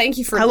 Thank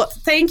you for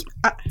thank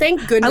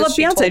goodness. I love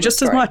she told Beyonce the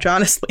just as story. much,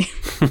 honestly.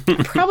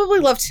 Probably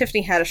love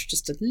Tiffany Haddish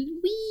just a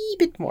wee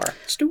bit more.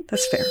 Just a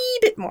That's wee fair.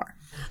 bit more.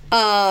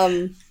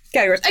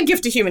 categories. A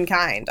gift to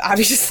humankind,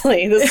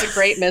 obviously. This is a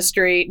great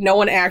mystery. No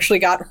one actually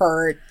got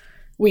hurt.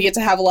 We get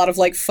to have a lot of,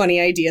 like, funny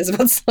ideas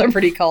about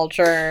celebrity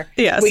culture.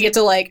 Yes. We get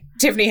to, like,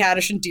 Tiffany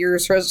Haddish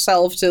endears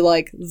herself to,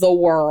 like, the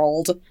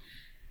world.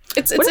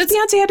 What if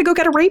Beyonce had to go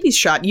get a rabies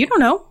shot? You don't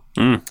know.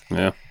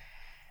 Yeah.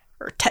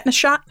 Or a tetanus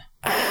shot?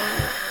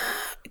 I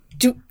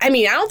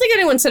don't think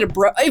anyone said it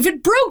broke. If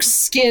it broke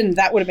skin,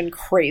 that would have been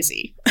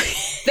crazy.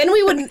 Then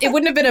it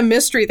wouldn't have been a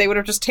mystery. They would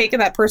have just taken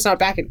that person out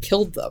back and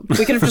killed them.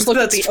 We could have just looked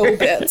at the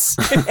obits.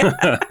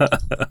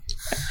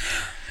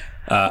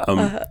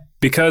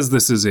 Because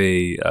this is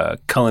a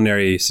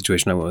culinary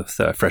situation, I went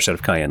with Fresh Out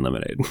of Cayenne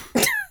lemonade.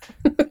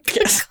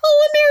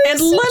 Culinary And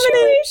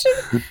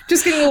situation.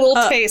 Just getting a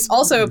little taste.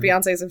 Also,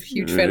 Beyonce's a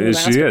huge fan of the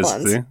She master is.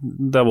 puns. See?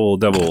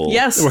 Double.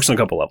 Yes. It works on a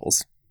couple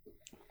levels.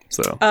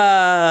 So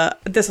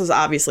This was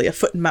obviously a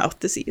foot and mouth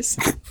disease.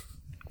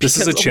 this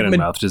is a chin and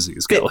woman mouth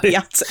disease, Bit Kelly.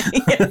 Beyonce.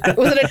 Yeah.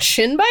 Was it a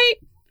chin bite?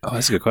 Oh,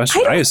 that's a good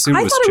question. I assumed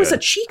I it was thought it was chin.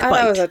 a cheek I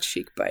thought it was bite. a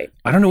cheek bite.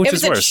 I don't know which If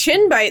is it's a worse.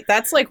 chin bite,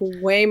 that's like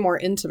way more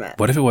intimate.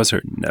 What if it was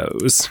her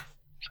nose?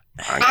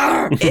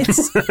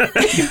 It's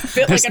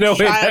Bit There's like no a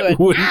way child.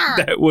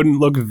 that wouldn't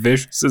look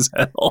vicious as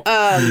hell.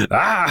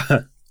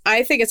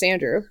 I think it's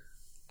Andrew.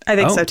 I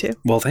think so too.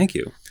 Well, thank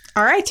you.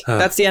 All right,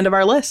 that's the end of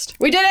our list.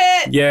 We did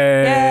it!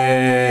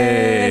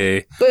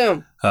 Yay!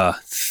 Boom.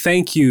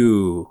 Thank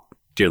you,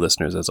 dear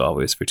listeners, as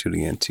always, for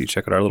tuning in to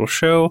check out our little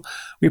show.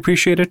 We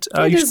appreciate it.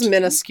 It is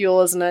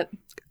minuscule, isn't it?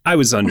 I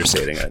was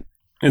understating it.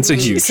 It's a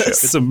huge show.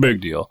 It's a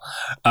big deal.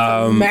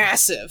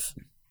 Massive.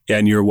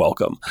 And you're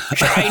welcome.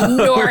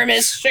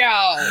 Enormous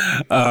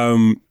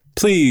show.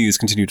 Please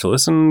continue to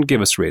listen.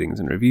 Give us ratings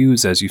and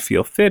reviews as you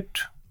feel fit.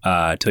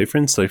 Tell your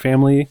friends, tell your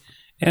family.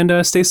 And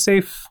stay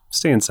safe.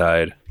 Stay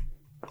inside.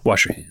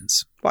 Wash your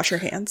hands. Wash your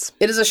hands.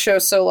 It is a show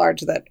so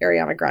large that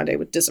Ariana Grande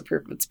would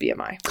disapprove of its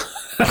BMI.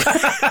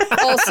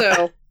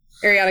 Also,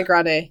 Ariana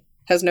Grande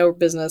has no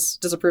business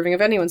disapproving of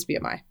anyone's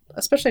BMI,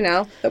 especially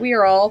now that we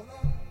are all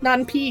not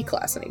in PE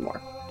class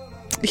anymore.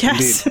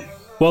 Yes. Indeed.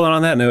 Well, and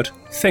on that note,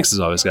 thanks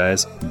as always,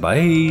 guys.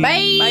 Bye.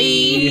 Bye.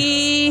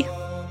 Bye.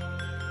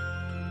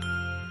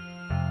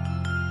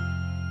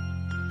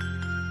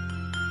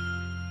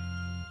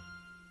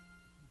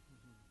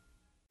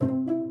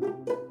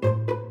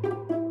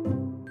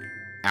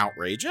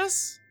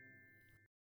 Outrageous?